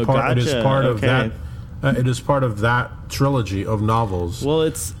 It is part. Gotcha. It is part of Okay. that. It is part of that trilogy of novels. Well,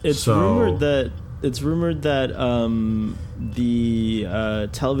 it's rumored that. It's rumored that the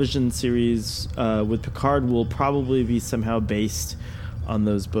television series with Picard will probably be somehow based on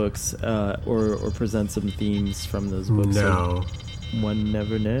those books or present some themes from those books. No. So one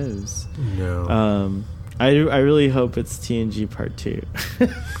never knows. No. I really hope it's TNG Part 2.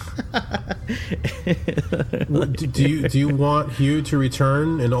 Do you want Hugh to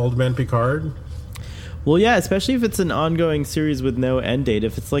return in Old Man Picard? Well, yeah, especially if it's an ongoing series with no end date.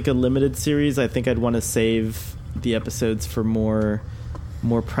 If it's like a limited series, I think I'd want to save the episodes for more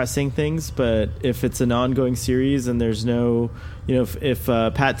pressing things. But if it's an ongoing series and there's no, if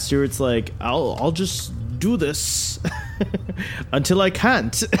Pat Stewart's like, I'll just do this until I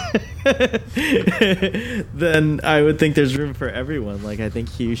can't, then I would think there's room for everyone. Like, I think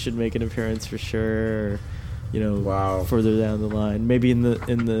Hugh should make an appearance for sure. Wow. Further down the line, maybe in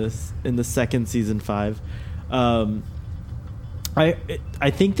the second season 5. I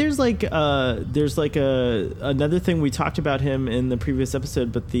think there's another thing we talked about him in the previous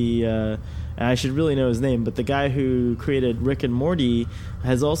episode, but and I should really know his name, but the guy who created Rick and Morty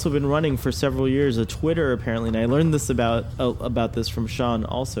has also been running for several years a Twitter apparently, and I learned this about this from Sean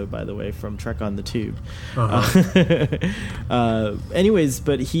also, by the way, from Trek on the Tube. Anyways,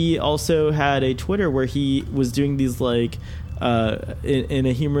 but he also had a Twitter where he was doing these in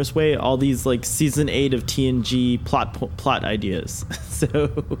a humorous way, all these season 8 of TNG plot ideas.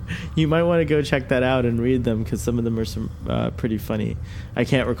 So you might want to go check that out and read them, because some of them are pretty funny. I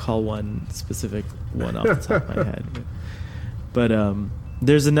can't recall one specific one off the top of my head, but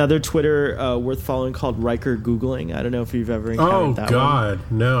there's another Twitter worth following called Riker Googling. I don't know if you've ever encountered that one. Oh God,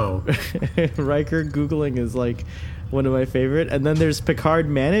 no. Riker Googling is one of my favorite. And then there's Picard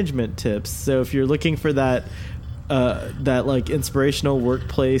management tips. So if you're looking for that inspirational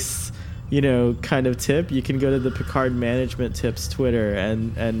workplace, kind of tip, you can go to the Picard management tips Twitter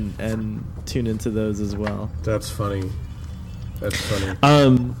and tune into those as well. That's funny.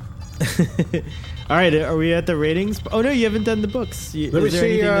 All right, are we at the ratings? Oh no, you haven't done the books. Let me see.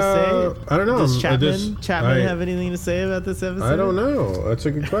 Anything to say? I don't know. Does Chapman have anything to say about this episode? I don't know. That's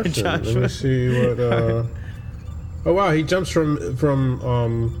a good question. Let me see what. Oh wow, he jumps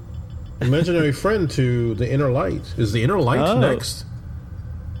from Imaginary Friend to The Inner Light. Is The Inner Light next?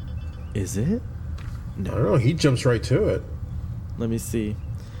 Is it? No. I don't know. He jumps right to it. Let me see.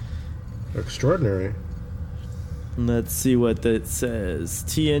 Extraordinary. Let's see what that says.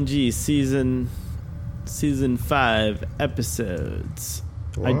 TNG season 5 episodes.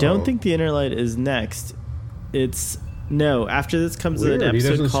 Wow. I don't think The Inner Light is next. It's No, after this comes Weird. an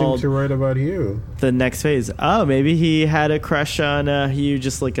episode he doesn't called seem to write about Hugh. The Next Phase. Oh, maybe he had a crush on Hugh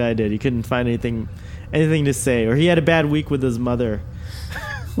just like I did. He couldn't find anything to say, or he had a bad week with his mother.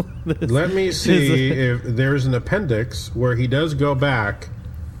 Let me see if there's an appendix where he does go back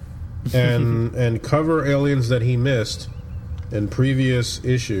and cover aliens that he missed in previous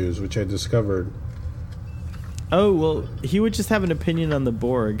issues, which I discovered. Oh, well, he would just have an opinion on the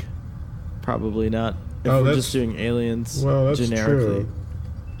Borg. Probably not. If we're just doing aliens generically. True.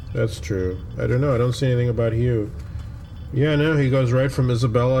 That's true. I don't know. I don't see anything about Hugh. Yeah, no, he goes right from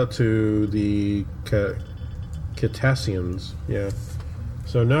Isabella to the Cetaceans. Yeah.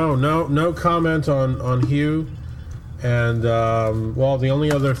 So no comment on Hugh. And, well, the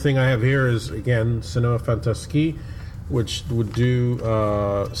only other thing I have here is, again, Cinema Fantastique, which would do,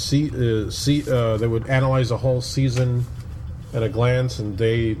 they would analyze a whole season at a glance, and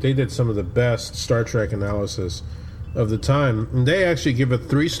they did some of the best Star Trek analysis of the time. And they actually give it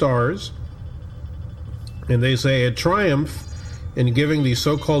 3 stars, and they say, a triumph in giving the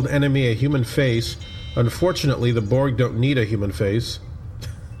so-called enemy a human face. Unfortunately, the Borg don't need a human face.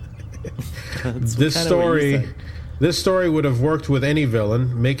 This story would have worked with any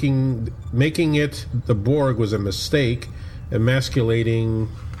villain. Making it the Borg was a mistake, emasculating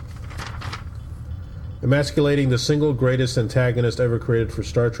the single greatest antagonist ever created for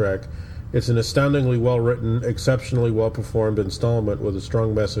Star Trek. It's an astoundingly well-written, exceptionally well-performed installment with a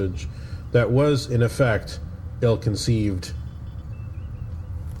strong message that was, in effect, ill-conceived.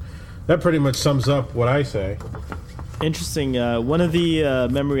 That pretty much sums up what I say. Interesting. One of the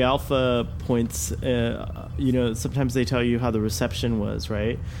Memory Alpha points, sometimes they tell you how the reception was,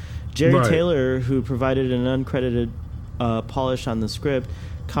 right? Jerry Taylor, who provided an uncredited polish on the script,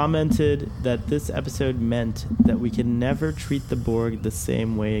 commented that this episode meant that we can never treat the Borg the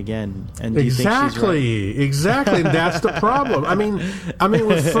same way again. And do you think she's right? Exactly. That's the problem. I mean,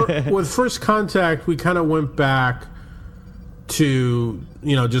 with First Contact, we kind of went back to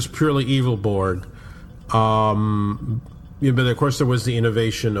just purely evil Borg. But of course there was the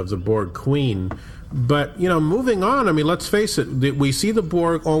innovation of the Borg Queen. But moving on, I mean, let's face it, we see the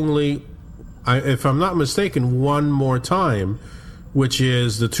Borg only, if I'm not mistaken, one more time, which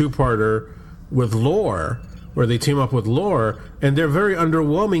is the 2-parter with Lore, where they team up with Lore, and they're very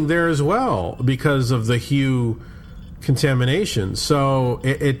underwhelming there as well because of the Hugh contamination. So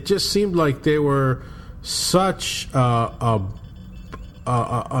it just seemed like they were such an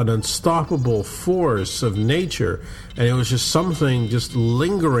unstoppable force of nature, and it was just something just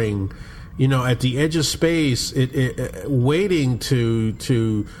lingering, at the edge of space, waiting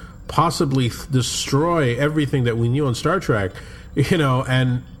to possibly destroy everything that we knew on Star Trek.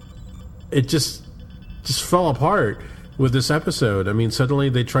 And it just fell apart with this episode. I mean, suddenly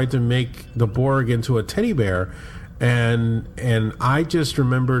they tried to make the Borg into a teddy bear, and I just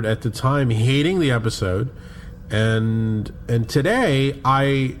remembered at the time hating the episode, and today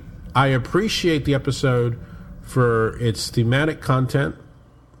I appreciate the episode for its thematic content,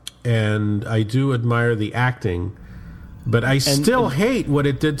 and I do admire the acting, but I still hate what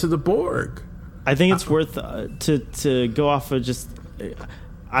it did to the Borg. I think it's worth to go off of just.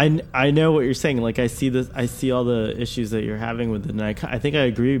 I know what you're saying. Like, I see all the issues that you're having with it, and I think I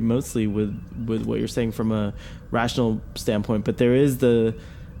agree mostly with what you're saying from a rational standpoint. But there is the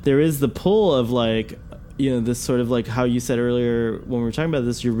pull of, like, this sort of, like how you said earlier when we were talking about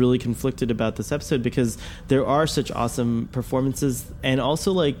this, you're really conflicted about this episode because there are such awesome performances, and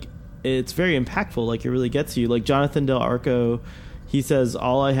also, like, it's very impactful. Like, it really gets you. Like, Jonathan Del Arco. He says,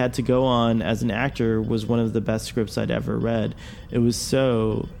 all I had to go on as an actor was one of the best scripts I'd ever read. It was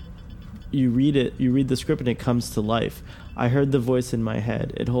so... You read the script and it comes to life. I heard the voice in my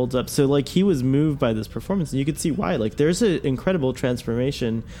head. It holds up. So, like, he was moved by this performance, and you could see why. Like, there's an incredible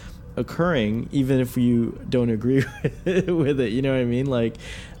transformation occurring, even if you don't agree with it. You know what I mean? Like,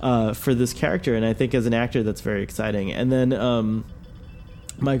 for this character. And I think as an actor, that's very exciting. And then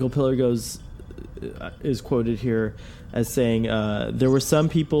Michael Pillar is quoted here as saying, there were some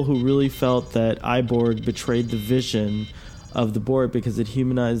people who really felt that iBorg betrayed the vision of the Borg because it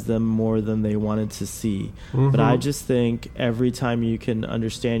humanized them more than they wanted to see. Mm-hmm. But I just think every time you can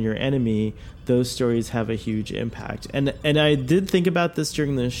understand your enemy, those stories have a huge impact. And I did think about this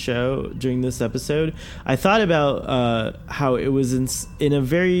during this episode. I thought about how it was in a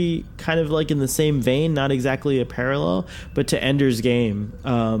very kind of like in the same vein, not exactly a parallel, but to Ender's Game.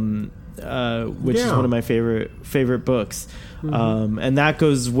 Which is one of my favorite books. Mm-hmm. And that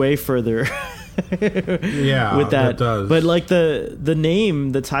goes way further Yeah, with that. it does. But like the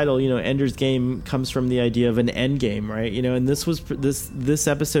name, the title, Ender's Game comes from the idea of an end game, right? And this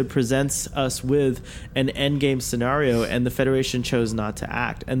episode presents us with an end game scenario, and the Federation chose not to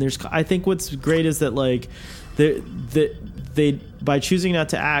act. And I think what's great is that like they by choosing not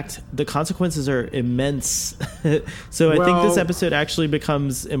to act, the consequences are immense. So I think this episode actually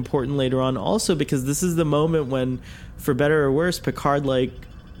becomes important later on also, because this is the moment when, for better or worse, Picard, like,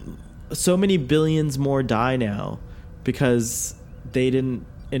 so many billions more die now because they didn't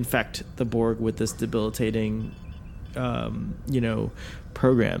infect the Borg with this debilitating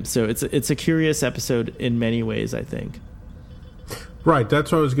program. So it's a curious episode in many ways, I think. Right,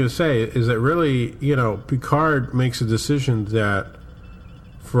 that's what I was going to say, is that really, Picard makes a decision that,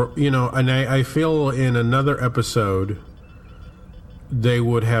 and I feel in another episode, they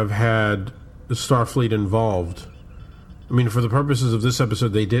would have had the Starfleet involved. I mean, for the purposes of this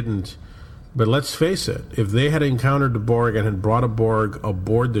episode, they didn't. But let's face it, if they had encountered the Borg and had brought a Borg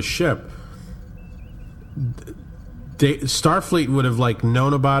aboard the ship, Starfleet would have, like,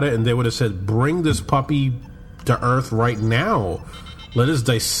 known about it, and they would have said, bring this puppy to Earth right now. Let us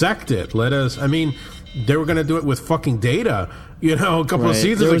dissect it. They were going to do it with fucking Data, a couple of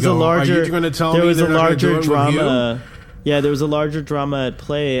seasons ago. Are you going to tell me they're not going to do it with you? Yeah, there was a larger drama at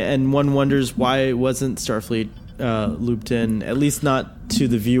play, and one wonders why wasn't Starfleet looped in, at least not to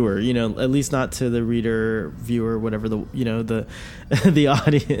the viewer, at least not to the reader, viewer, whatever the the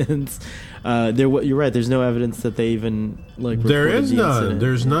audience. You're right. There's no evidence that they even There is none. Incident.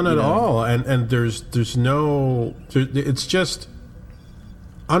 There's none at all, and there's no. It's just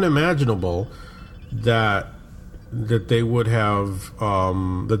unimaginable that they would have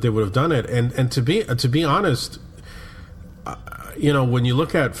done it, and to be honest, when you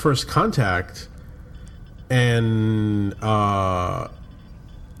look at First Contact. And they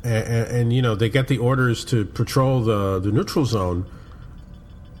get the orders to patrol the neutral zone.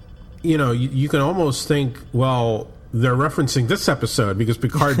 You can almost think, well, they're referencing this episode because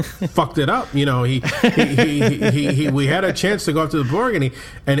Picard fucked it up. We had a chance to go up to the Borg,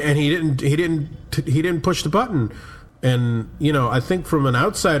 and he didn't push the button. And I think from an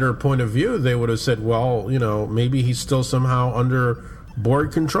outsider point of view, they would have said, well, maybe he's still somehow under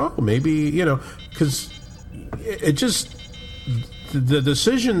Borg control. Maybe because. It just, the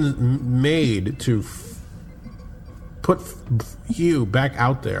decision made to put Hugh back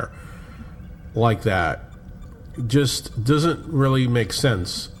out there like that just doesn't really make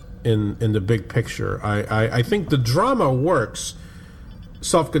sense in the big picture. I think the drama works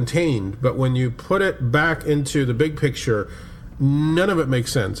self-contained, but when you put it back into the big picture, none of it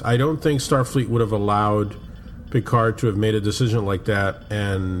makes sense. I don't think Starfleet would have allowed Picard to have made a decision like that,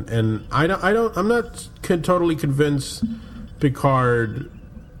 and I'm not totally convinced Picard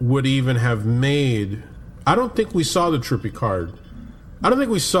would even have made. I don't think we saw the true Picard. I don't think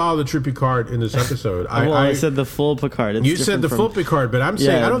we saw the true Picard in this episode. I said the full Picard. You said the full Picard, but I'm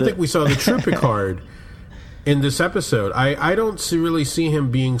saying I don't think we saw the true Picard in this episode. I don't really see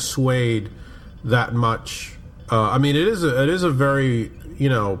him being swayed that much. It is a very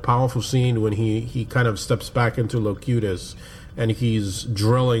powerful scene when he kind of steps back into Locutus and he's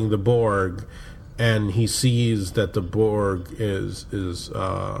drilling the Borg, and he sees that the Borg is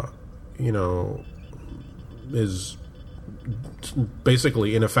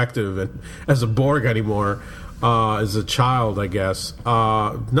basically ineffective and as a Borg anymore, as a child, I guess.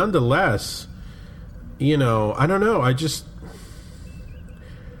 Nonetheless, I don't know.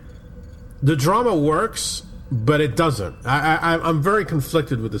 The drama works, but it doesn't. I'm very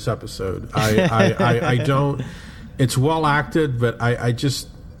conflicted with this episode. I don't. It's well acted, but I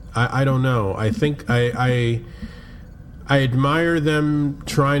don't know. I think I admire them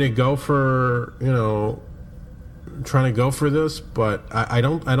trying to go for this, but I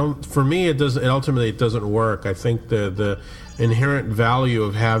don't. For me, it doesn't. Ultimately, it doesn't work. I think the inherent value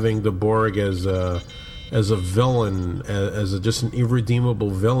of having the Borg as a villain, as just an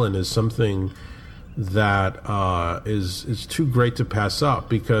irredeemable villain, is something that is too great to pass up,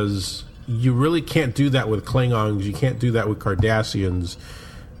 because you really can't do that with Klingons. You can't do that with Cardassians.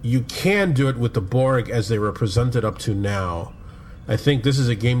 You can do it with the Borg as they were presented up to now. I think this is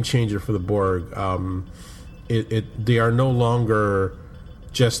a game changer for the Borg. They are no longer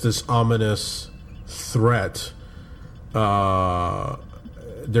just this ominous threat. They're not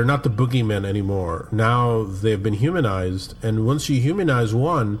the boogeymen anymore. Now they've been humanized, and once you humanize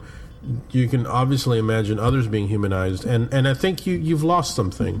one, you can obviously imagine others being humanized, and I think you've lost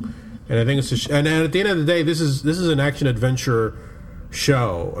something. And I think it's and at the end of the day, this is an action adventure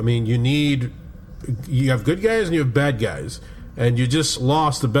show. I mean, you have good guys and you have bad guys, and you just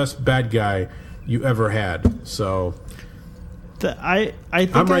lost the best bad guy you ever had. So I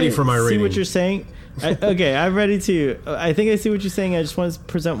think I'm ready for my see rating. what you're saying. Okay, I'm ready too. I think I see what you're saying. I just want to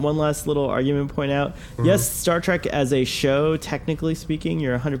present one last little argument point out. Yes, Star Trek as a show, technically speaking,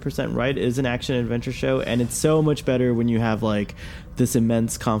 you're 100% right, is an action adventure show, and it's so much better when you have like this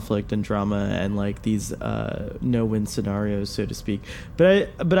immense conflict and drama and like these no-win scenarios, so to speak. But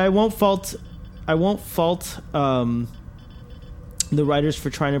I won't fault the writers for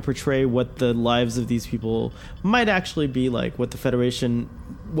trying to portray what the lives of these people might actually be like, what the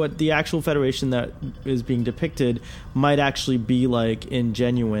actual Federation that is being depicted might actually be like in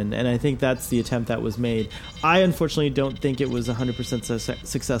genuine. And I think that's the attempt that was made. I unfortunately don't think it was 100%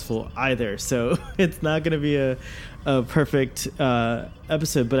 successful either. So it's not going to be a perfect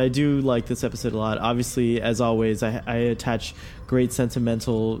episode, but I do like this episode a lot. Obviously, as always, I attach great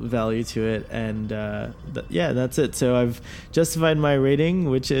sentimental value to it, and that's it. So I've justified my rating,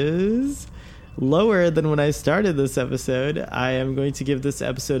 which is lower than when I started this episode. I am going to give this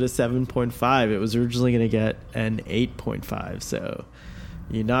episode a 7.5. It was originally going to get an 8.5, so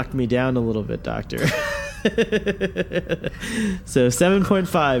you knocked me down a little bit, Doctor. So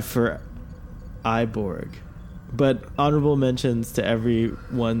 7.5 for Iborg. But honorable mentions to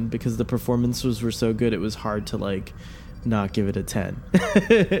everyone, because the performances were so good, it was hard to like not give it a 10.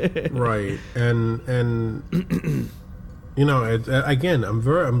 Right. And you know, again, I'm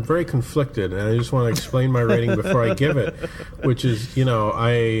very conflicted, and I just want to explain my rating before I give it, which is, you know,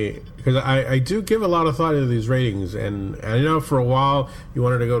 because I do give a lot of thought into these ratings, and I know for a while you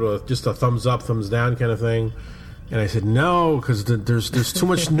wanted to go to just a thumbs up, thumbs down kind of thing, and I said no, because there's too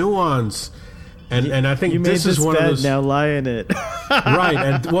much nuance. And I think this is one of those. Now lie in it. Right,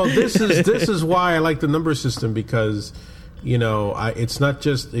 and well, this is why I like the number system, because, you know, it's not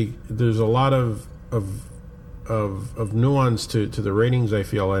just there's a lot of nuance to the ratings, I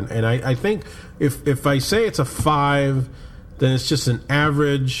feel, and I think if I say it's a 5, then it's just an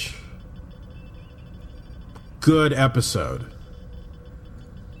average good episode.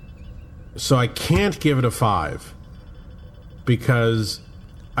 So I can't give it a 5 because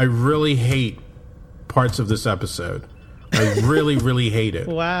I really hate parts of this episode. I really, really hate it.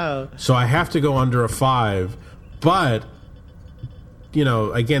 Wow. So I have to go under a 5. But, you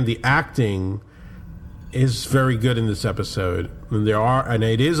know, again, the acting is very good in this episode. And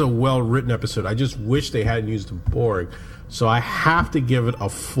it is a well-written episode. I just wish they hadn't used the Borg. So I have to give it a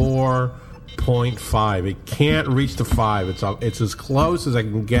 4.5. It can't reach the 5. It's as close as I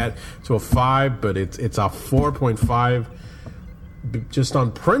can get to a 5, but it's a 4.5. Just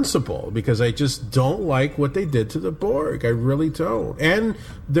on principle, because I just don't like what they did to the Borg. I really don't. And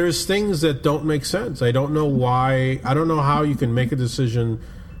there's things that don't make sense. I don't know why. I don't know how you can make a decision.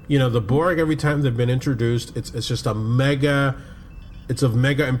 You know, the Borg, every time they've been introduced, it's just it's of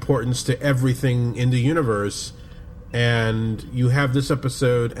mega importance to everything in the universe. And you have this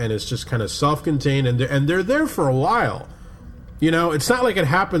episode, and it's just kind of self-contained, and they're there for a while. You know, it's not like it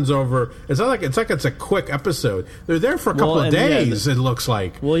happens over. It's like it's a quick episode. They're there for a couple of days. It looks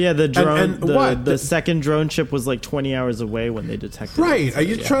like. Well, yeah, the drone. The second drone ship was like 20 hours away when they detected it. Right? Are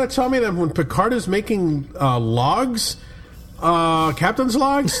you trying to tell me that when Picard is making logs, captain's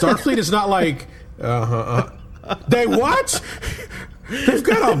logs, Starfleet is not like they what? They've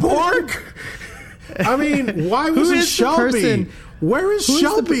got a Borg. I mean, why wasn't Shelby? Where is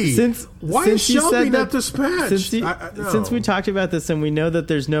Shelby? Why is Shelby not dispatched? Since we talked about this, and we know that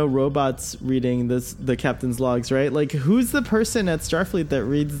there's no robots reading the captain's logs, right? Like, who's the person at Starfleet that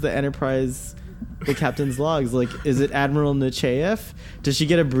reads the Enterprise, the captain's logs? Like, is it Admiral Nechayev? Does she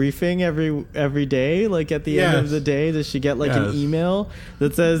get a briefing every day? Like, at the end of the day, does she get like an email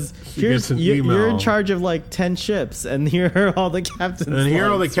that says, you're in charge of like 10 ships, and here are all the captain's logs. And here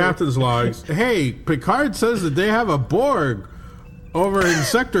are the captain's logs. Hey, Picard says that they have a Borg over in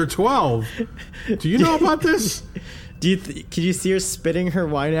Sector 12. Do you know about this? Can you see her spitting her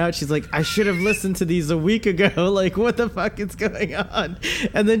wine out? She's like, I should have listened to these a week ago. Like, what the fuck is going on?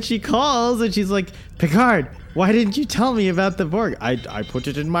 And then she calls and she's like, Picard, why didn't you tell me about the Borg? I put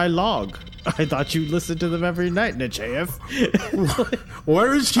it in my log. I thought you listened to them every night, Nechayev.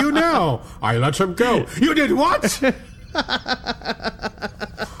 Where is Hugh now? I let him go. You did what?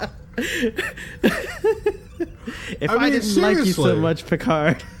 If I didn't seriously. like you so much,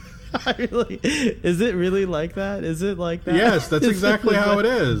 Picard, is it really like that? Is it like that? Yes, that's exactly how it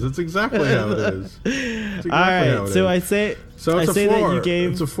is. That's exactly how it is. All right, so I say, so it's I say a 4. That you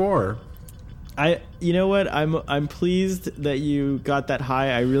gave. It's a 4. You know what? I'm pleased that you got that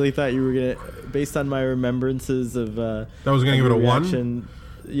high. I really thought you were gonna, based on my remembrances of. That was gonna give it a 1.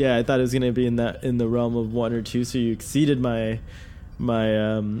 yeah, I thought it was going to be in the realm of 1 or 2. So you exceeded my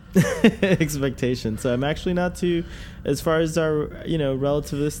expectation. So I'm actually not too, as far as our,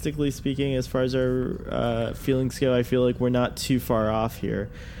 relativistically speaking, as far as our feelings go, I feel like we're not too far off here.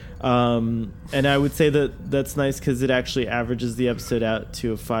 And I would say that's nice because it actually averages the episode out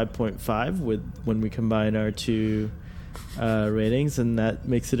to a 5.5 when we combine our two ratings, and that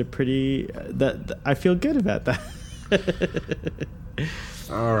makes it a pretty, that I feel good about that.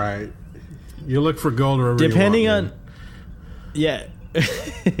 All right. You look for gold wherever depending you want, on, yeah.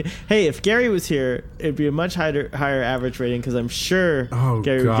 Hey, if Gary was here, it'd be a much higher average rating because I'm sure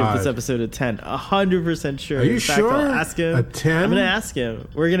Gary would give this episode a 10. 100% sure. Are you In fact, sure? I'll ask him. A 10? I'm going to ask him.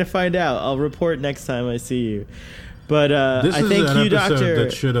 We're going to find out. I'll report next time I see you. But this I is thank an you, episode Doctor.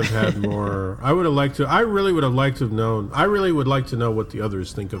 that should have had more. I really would have liked to have known. I really would like to know what the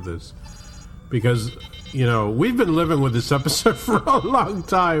others think of this. Because, we've been living with this episode for a long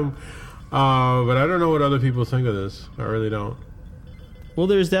time. But I don't know what other people think of this. I really don't. Well,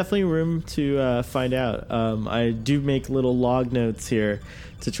 there's definitely room to find out. I do make little log notes here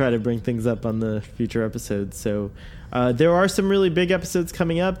to try to bring things up on the future episodes. So there are some really big episodes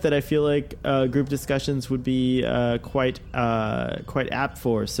coming up that I feel like group discussions would be quite apt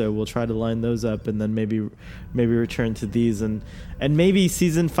for. So we'll try to line those up and then maybe return to these. And maybe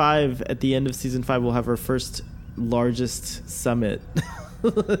season 5, at the end of season 5, we'll have our first largest summit.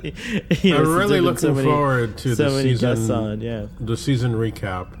 I'm really looking forward to the season. Guests on, yeah. The season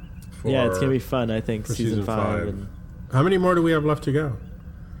recap. Yeah, it's gonna be fun. I think season 5. And how many more do we have left to go?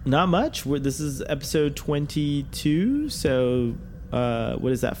 not much. This is episode 22. So,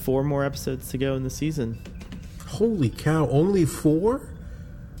 what is that? 4 more episodes to go in the season. Holy cow! Only 4?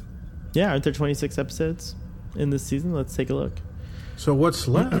 Yeah, aren't there 26 episodes in this season? Let's take a look. So what's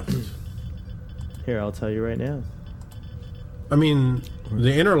left? Here, I'll tell you right now. I mean,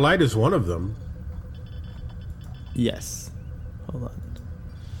 The Inner Light is one of them. Yes. Hold on.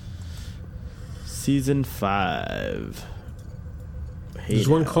 Season 5. There's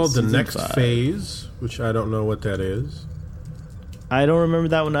one called The Next 5. Phase, which I don't know what that is. I don't remember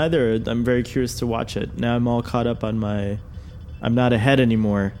that one either. I'm very curious to watch it. Now I'm all caught up on my... I'm not ahead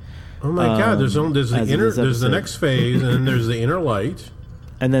anymore. Oh my god, there's the Next Phase, and then there's The Inner Light.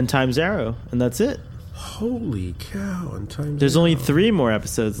 And then Time's Arrow, and that's it. Holy cow, and Time's There's Arrow. only 3 more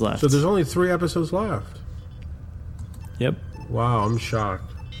episodes left. So there's only 3 episodes left. Yep. Wow, I'm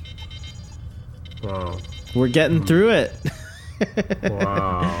shocked. Wow. We're getting through it.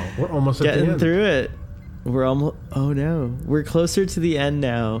 Wow. We're almost at the Getting end. through it. We're almost... Oh no. We're closer to the end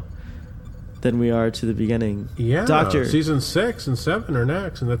now than we are to the beginning. Yeah. Doctor. Season 6 and 7 are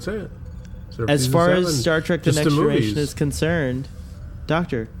next, and that's it. So As season far 7, as Star Trek The just Next the movies. Generation is concerned...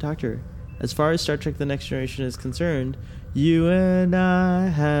 Doctor. As far as Star Trek The Next Generation is concerned, you and I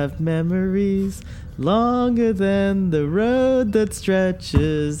have memories longer than the road that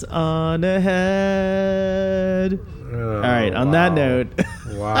stretches on ahead. Oh, All right, on that note,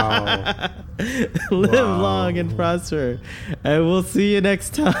 Wow. live Wow. long and prosper, and we'll see you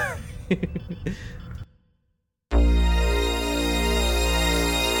next time.